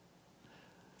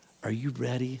 Are you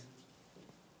ready?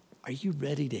 Are you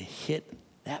ready to hit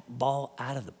that ball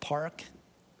out of the park?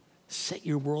 Set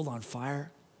your world on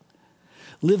fire?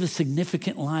 Live a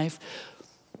significant life?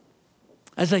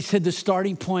 As I said, the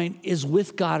starting point is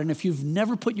with God. And if you've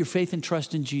never put your faith and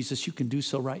trust in Jesus, you can do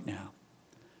so right now.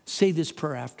 Say this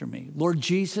prayer after me. Lord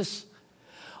Jesus,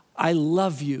 I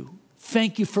love you.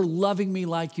 Thank you for loving me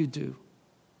like you do.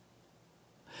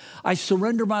 I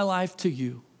surrender my life to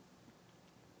you.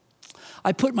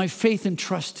 I put my faith and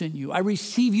trust in you. I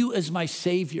receive you as my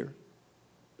Savior.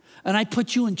 And I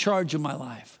put you in charge of my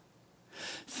life.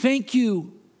 Thank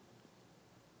you.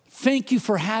 Thank you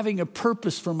for having a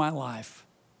purpose for my life.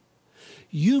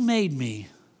 You made me.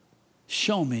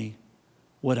 Show me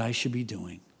what I should be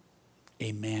doing.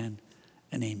 Amen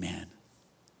and amen.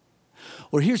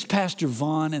 Well, here's Pastor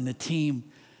Vaughn and the team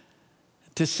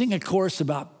to sing a chorus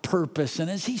about purpose. And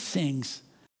as he sings,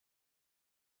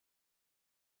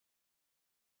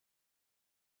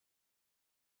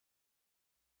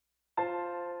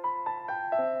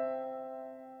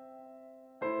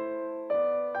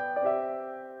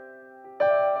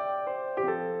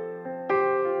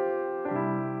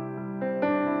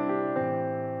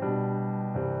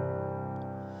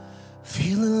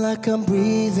 feeling like I'm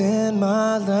breathing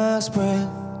my last breath,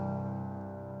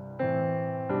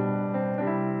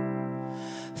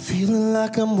 feeling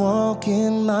like I'm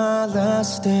walking my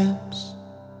last steps.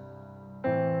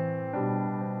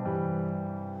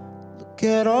 Look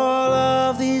at all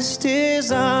of these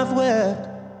tears I've wept.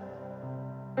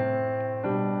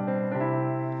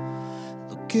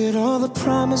 Look at all the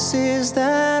promises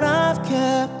that I've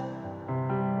kept.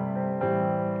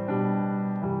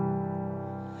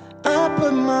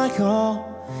 Put my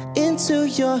all into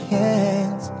your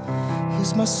hands.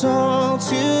 Here's my soul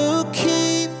to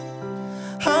keep.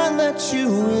 I let you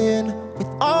in with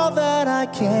all that I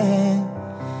can.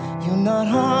 You're not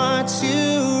hard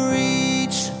to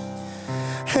reach,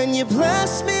 and you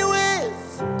bless me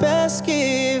with the best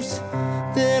gift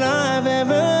that I've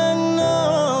ever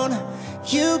known.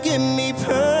 You give me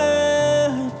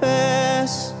purpose.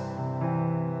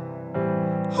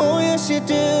 Oh yes you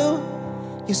do.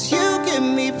 Yes, you give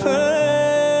me purpose.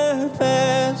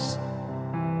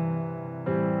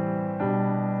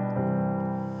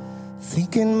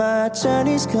 Thinking my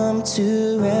journey's come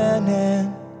to an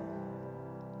end,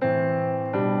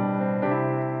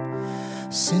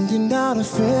 sending out a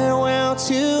farewell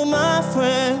to my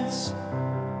friends.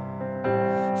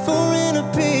 For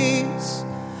inner peace,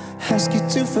 ask you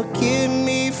to forgive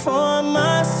me for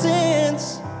my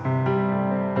sins.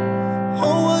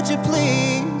 Oh, would you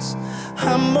please?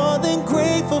 I'm more than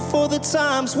grateful for the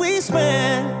times we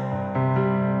spent.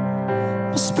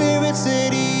 My spirit's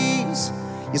at ease.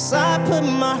 Yes, I put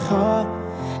my heart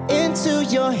into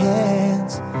your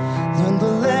hands. Learn the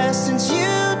lessons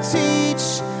you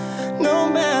teach. No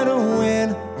matter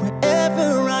when,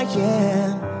 wherever I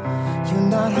am, you're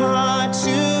not hard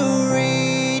to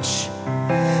reach.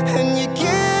 And you're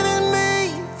giving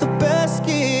me the best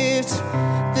gift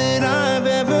that I've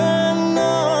ever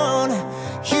known.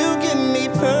 You give me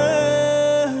purpose.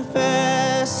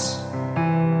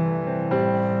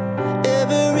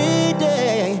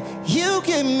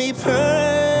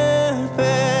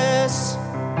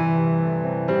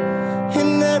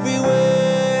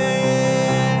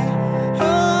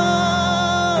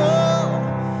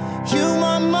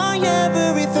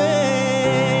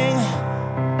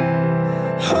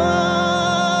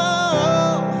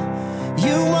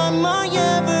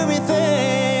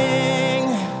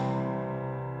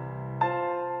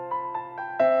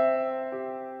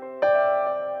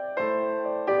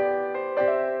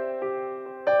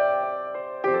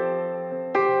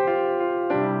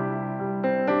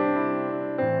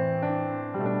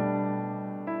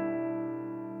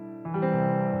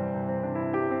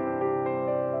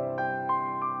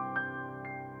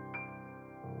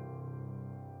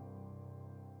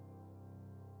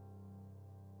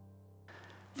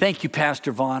 Thank you,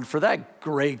 Pastor Vaughn, for that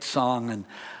great song. And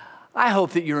I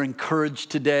hope that you're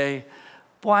encouraged today.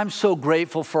 Boy, I'm so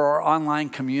grateful for our online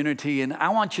community. And I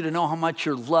want you to know how much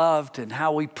you're loved and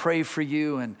how we pray for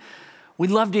you. And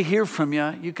we'd love to hear from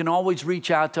you. You can always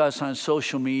reach out to us on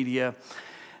social media.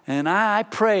 And I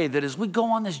pray that as we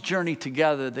go on this journey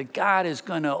together, that God is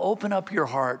going to open up your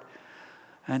heart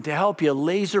and to help you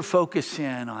laser focus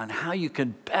in on how you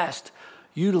can best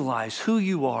utilize who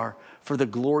you are for the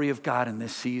glory of God in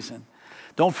this season.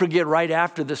 Don't forget, right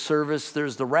after the service,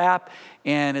 there's the wrap,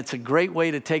 and it's a great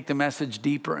way to take the message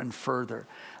deeper and further.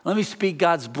 Let me speak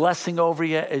God's blessing over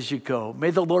you as you go. May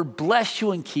the Lord bless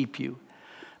you and keep you.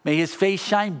 May his face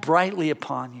shine brightly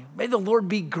upon you. May the Lord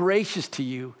be gracious to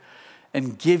you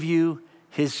and give you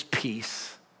his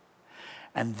peace.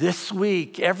 And this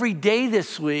week, every day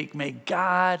this week, may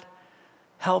God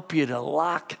help you to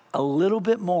lock a little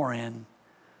bit more in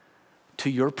to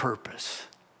your purpose.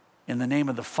 In the name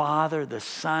of the Father, the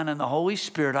Son, and the Holy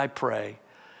Spirit, I pray.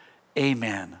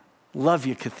 Amen. Love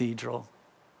you, Cathedral.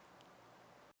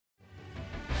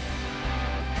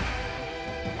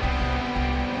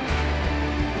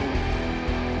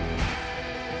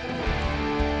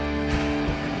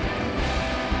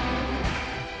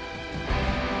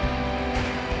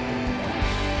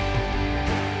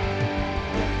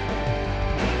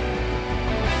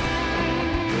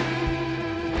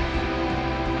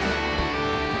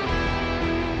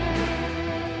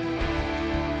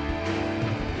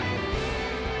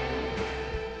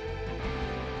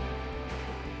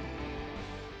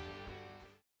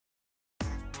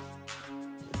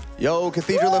 Yo,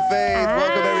 Cathedral of Faith,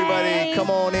 welcome everybody. Come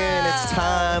on in, it's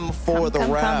time for the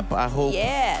wrap. I hope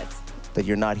that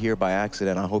you're not here by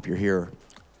accident. I hope you're here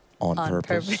on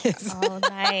purpose. Oh,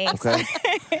 nice. Okay?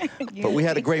 But we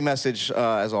had a great message,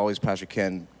 as always, Pastor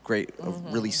Ken. Great, a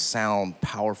really sound,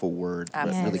 powerful word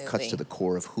that really cuts to the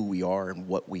core of who we are and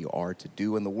what we are to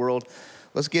do in the world.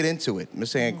 Let's get into it.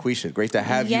 Miss Anquisha, great to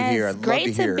have you here. I'd love to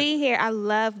hear. Great to be here. I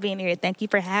love being here. Thank you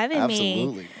for having me.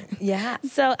 Absolutely. Yeah.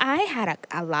 So I had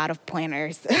a lot of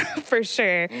pointers for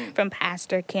sure from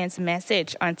Pastor Ken's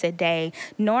message on today.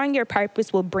 Knowing your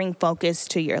purpose will bring focus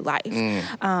to your life.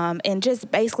 And just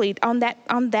basically on that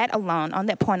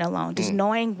point alone, just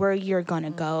knowing where you're going to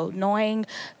go, knowing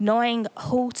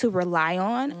who to rely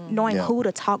on, knowing who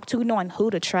to talk to, knowing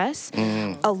who to trust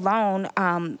alone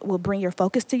will bring your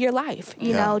focus to your life.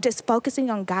 You know, just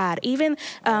focusing on God. Even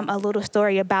a little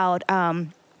story about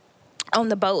on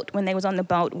the boat, when they was on the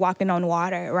boat walking on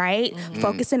water, right?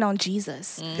 Focusing on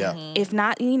Jesus. If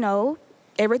not, you know,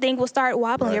 everything will start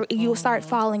wobbling. Right. You will start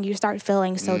falling. You start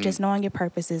feeling. So just knowing your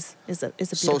purpose is a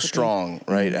beautiful so strong,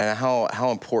 thing. Right? And how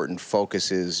important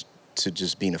focus is to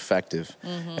just being effective.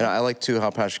 And I like too how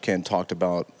Pastor Ken talked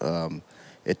about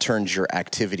it turns your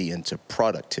activity into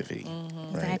productivity,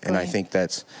 right? Exactly. And I think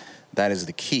that is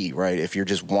the key, right? If you're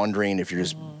just wondering, if you're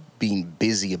just being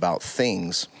busy about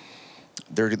things,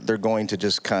 they're going to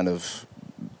just kind of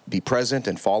be present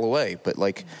and fall away. But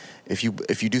like if you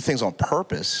do things on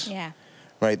purpose,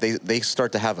 right, they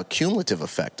start to have a cumulative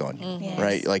effect on you,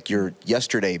 right? Like your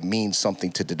yesterday means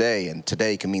something to today, and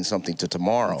today can mean something to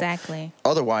tomorrow. Exactly.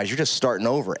 Otherwise, you're just starting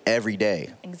over every day.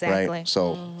 Exactly. Right?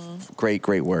 So great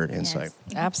word, insight.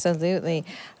 Absolutely.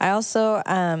 I also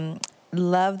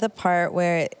love the part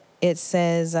where it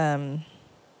says,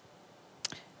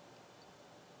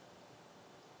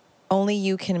 only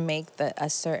you can make a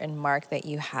certain mark that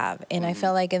you have. And I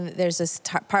feel like there's this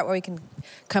part where we can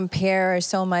compare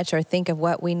so much or think of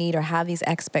what we need or have these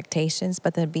expectations,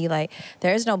 but then be like,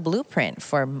 there is no blueprint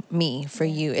for me, for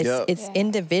you. It's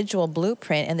individual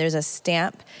blueprint, and there's a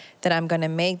stamp that I'm going to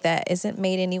make that isn't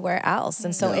made anywhere else.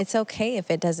 And so it's okay if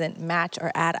it doesn't match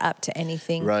or add up to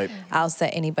anything else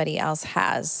that anybody else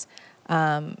has.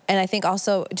 And I think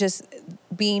also just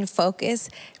being focused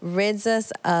rids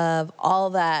us of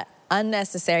all that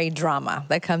unnecessary drama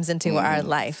that comes into our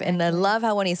life. And I love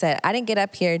how when he said, I didn't get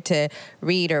up here to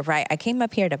read or write. I came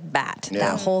up here to bat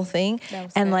that whole thing.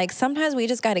 And like, sometimes we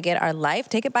just got to get our life,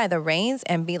 take it by the reins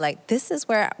and be like, this is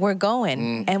where we're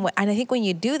going. And I think when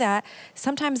you do that,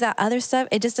 sometimes that other stuff,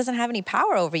 it just doesn't have any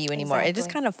power over you anymore. It just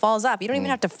kind of falls off. You don't even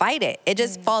have to fight it. It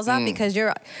just falls off because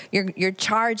you're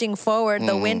charging forward.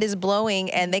 The wind is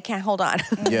blowing and they can't hold on.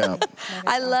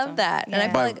 I love that. And I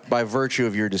feel like by virtue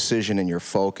of your decision and your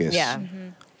focus,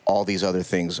 all these other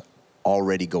things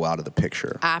already go out of the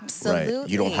picture. Absolutely. Right?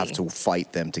 You don't have to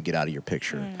fight them to get out of your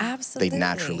picture. Absolutely. They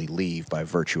naturally leave by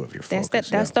virtue of your focus.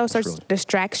 That's those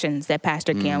distractions that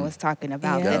Pastor Ken was talking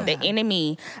about. The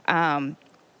enemy,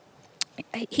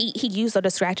 he used those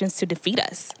distractions to defeat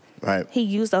us. Right. He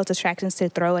used those distractions to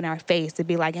throw in our face to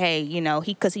be like, hey,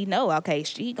 because he know, okay,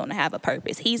 she's going to have a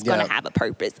purpose. He's going to have a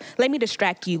purpose. Let me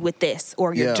distract you with this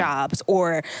or your jobs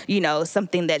or,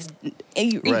 something that's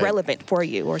irrelevant for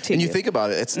you or to you. And you think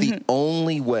about it, it's the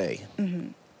only way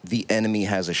the enemy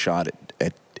has a shot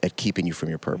at keeping you from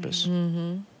your purpose.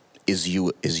 Is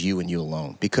you and you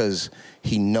alone, because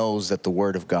he knows that the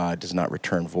word of God does not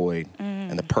return void,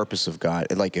 and the purpose of God,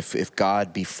 like if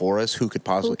God be for us, who could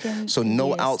possibly?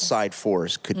 No outside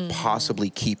force could possibly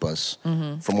keep us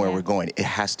from where we're going. It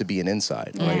has to be an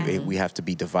inside, right? We have to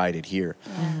be divided here,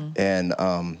 and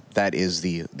that is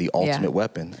the ultimate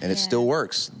weapon, and it still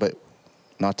works, but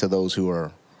not to those who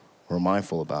are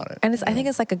mindful about it. And I think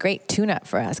it's like a great tune-up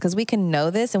for us, because we can know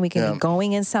this and we can be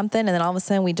going in something, and then all of a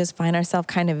sudden we just find ourselves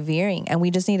kind of veering, and we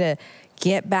just need to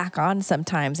get back on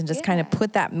sometimes and just kind of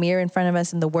put that mirror in front of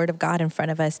us and the word of God in front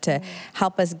of us to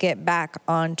help us get back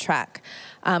on track.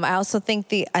 I also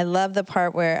think I love the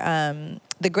part where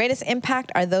the greatest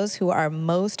impact are those who are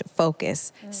most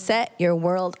focused. Set your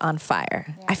world on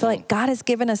fire. I feel like God has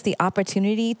given us the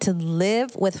opportunity to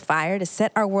live with fire, to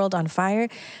set our world on fire.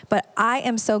 But I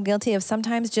am so guilty of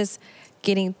sometimes just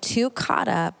getting too caught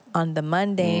up on the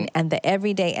mundane and the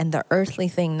everyday and the earthly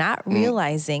thing, not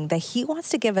realizing that he wants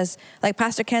to give us, like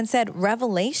Pastor Ken said,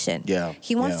 revelation.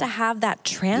 He wants to have that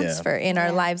transfer in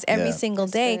our lives every single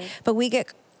day. But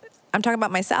I'm talking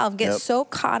about myself, get so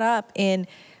caught up in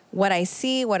what I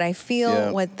see, what I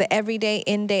feel, what the everyday,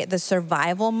 the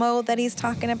survival mode that he's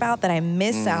talking about, that I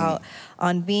miss out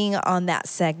on being on that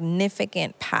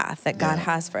significant path that God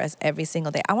has for us every single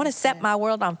day. I want to set my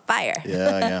world on fire.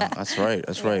 That's right.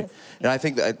 That's right. And I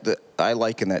think that I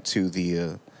liken that to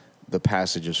the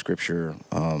passage of scripture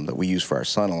that we use for our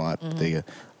son a lot.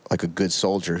 Like a good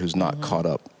soldier who's not caught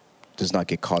up, does not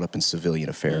get caught up in civilian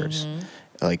affairs.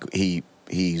 Like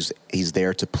he's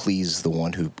there to please the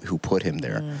one who put him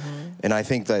there. And I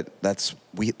think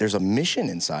there's a mission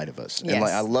inside of us. And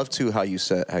I love too how you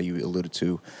alluded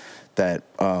to that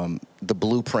the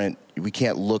blueprint, you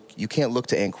can't look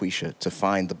to Anquisha to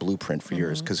find the blueprint for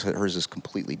yours, because hers is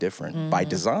completely different by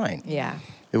design.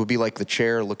 It would be like the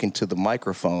chair looking to the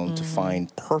microphone to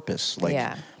find purpose.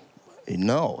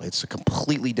 No, it's a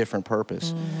completely different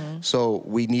purpose. So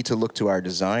we need to look to our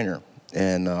designer,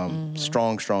 and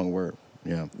strong word.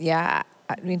 I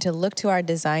mean, to look to our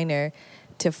designer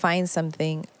to find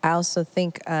something. I also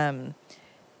think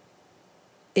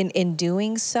in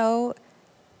doing so,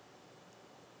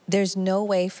 there's no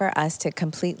way for us to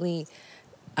completely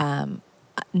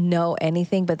know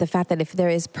anything, but the fact that if there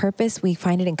is purpose, we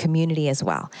find it in community as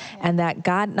well. And that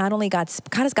God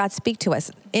does God speak to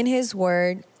us in his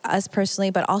word, us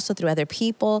personally, but also through other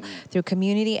people, through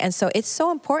community. And so it's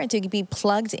so important to be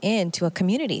plugged into a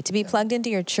community, to be plugged into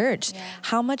your church.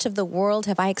 How much of the world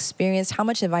have I experienced? How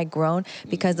much have I grown?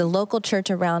 Because the local church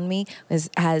around me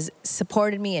has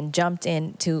supported me and jumped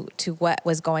into what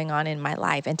was going on in my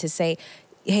life, and to say,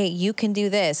 hey, you can do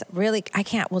this. Really, I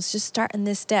can't. Well, let's just start in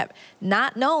this step.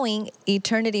 Not knowing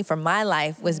eternity for my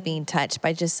life was being touched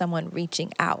by just someone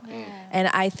reaching out. And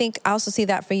I think I also see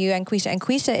that for you, Anquisha.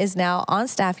 Anquisha is now on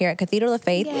staff here at Cathedral of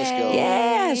Faith. Let's go.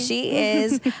 Yeah, she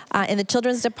is in the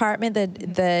children's department,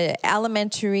 the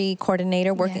elementary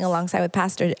coordinator, working alongside with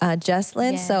Pastor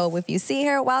Jocelyn. So if you see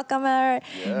her, welcome her.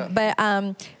 But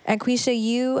Anquisha,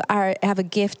 you have a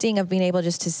gifting of being able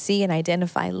just to see and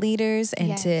identify leaders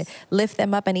and to lift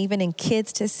them up, and even in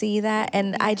kids to see that.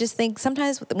 And I just think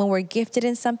sometimes when we're gifted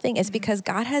in something, it's because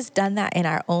God has done that in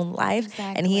our own life,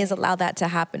 and he has allowed that to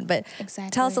happen. But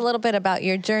tell us a little bit about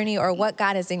your journey, or what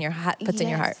God has puts in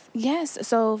your heart. Yes.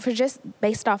 So for just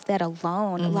based off that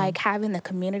alone, like having the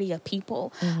community of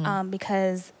people,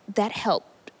 because that helped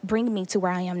bring me to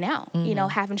where I am now,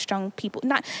 having strong people,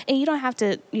 and you don't have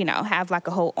to, have like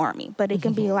a whole army, but it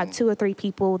can be like 2 or 3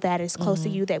 people that is close to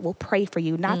you that will pray for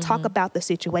you, not talk about the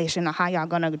situation or how y'all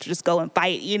gonna just go and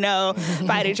fight,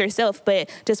 fight it yourself, but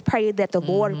just pray that the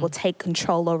Lord will take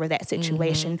control over that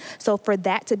situation. So for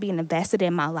that to be invested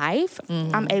in my life,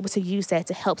 I'm able to use that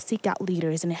to help seek out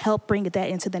leaders and help bring that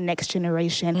into the next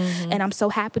generation. And I'm so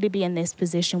happy to be in this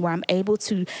position where I'm able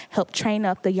to help train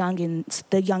up the young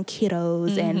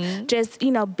kiddos and just,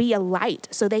 be a light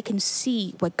so they can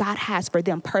see what God has for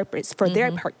them, for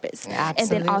their purpose. Absolutely. And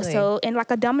then also, in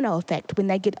like a domino effect, when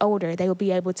they get older, they will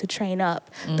be able to train up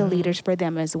the leaders for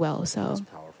them as well. So, that's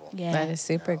powerful. That is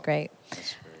super great.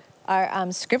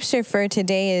 Our scripture for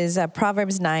today is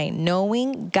Proverbs 9.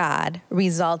 Knowing God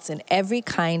results in every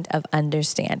kind of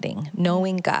understanding.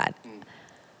 Knowing God.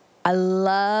 I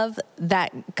love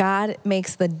that God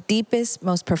makes the deepest,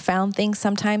 most profound things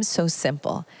sometimes so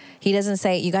simple. He doesn't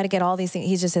say, you got to get all these things.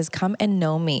 He just says, come and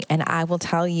know me, and I will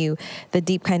tell you the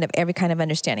deep kind of every kind of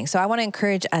understanding. So I want to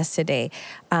encourage us today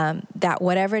that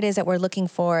whatever it is that we're looking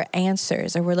for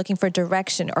answers, or we're looking for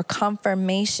direction or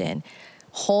confirmation,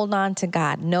 hold on to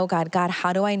God. Know God. God,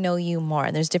 how do I know you more?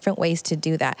 And there's different ways to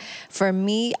do that. For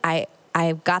me,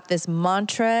 I've got this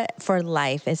mantra for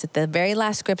life. It's at the very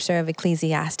last scripture of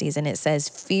Ecclesiastes, and it says,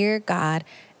 fear God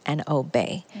and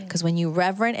obey. Because when you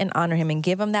reverent and honor him and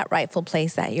give him that rightful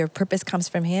place, that your purpose comes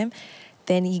from him,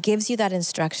 then he gives you that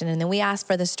instruction. And then we ask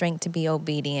for the strength to be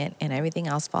obedient, and everything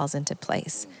else falls into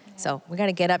place. So we got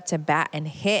to get up to bat and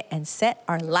hit and set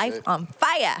our life on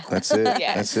fire. That's it.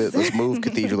 That's it. Let's move,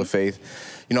 Cathedral of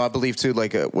Faith. You know, I believe too,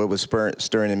 like what was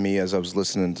stirring in me as I was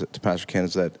listening to Pastor Ken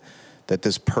is that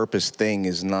this purpose thing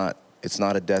is not, it's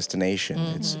not a destination.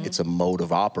 It's a mode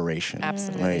of operation.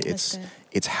 Absolutely. Right?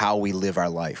 It's how we live our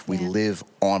life. We live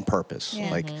on purpose.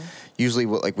 Like usually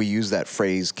we use that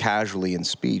phrase casually in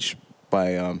speech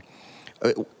by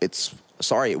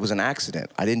it was an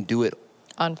accident. I didn't do it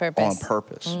on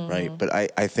purpose. Right? But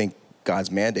I think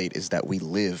God's mandate is that we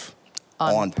live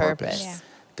on purpose. Yeah.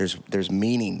 There's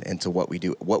meaning into what we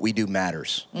do. What we do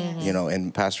matters, you know.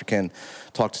 And Pastor Ken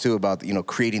talked too about, you know,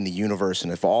 creating the universe.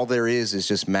 And if all there is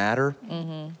just matter,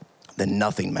 then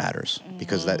nothing matters,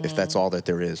 because if that's all that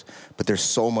there is. But there's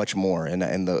so much more,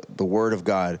 and the Word of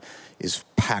God is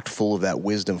packed full of that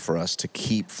wisdom for us to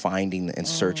keep finding and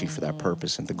searching for that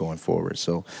purpose and to going forward.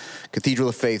 So, Cathedral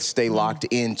of Faith, stay locked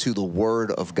into the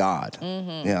Word of God.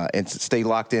 Yeah, and stay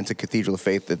locked into Cathedral of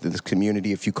Faith, this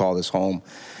community, if you call this home.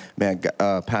 Man,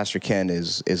 Pastor Ken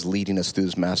is leading us through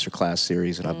this masterclass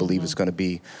series, and I believe it's going to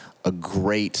be a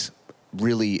great,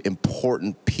 really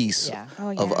important piece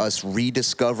of us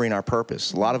rediscovering our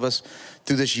purpose. A lot of us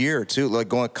through this year too, like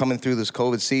coming through this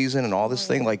COVID season and all this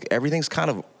thing, like everything's kind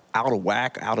of out of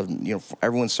whack,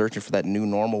 everyone's searching for that new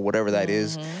normal, whatever that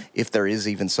is, if there is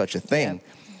even such a thing.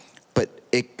 But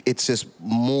it's just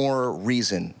more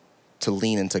reason to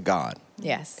lean into God.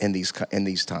 Yes. In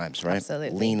these times, right?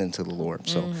 Absolutely. Lean into the Lord.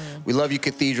 So we love you,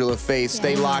 Cathedral of Faith.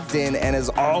 Stay locked in, and as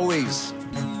always,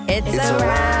 it's a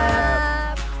wrap.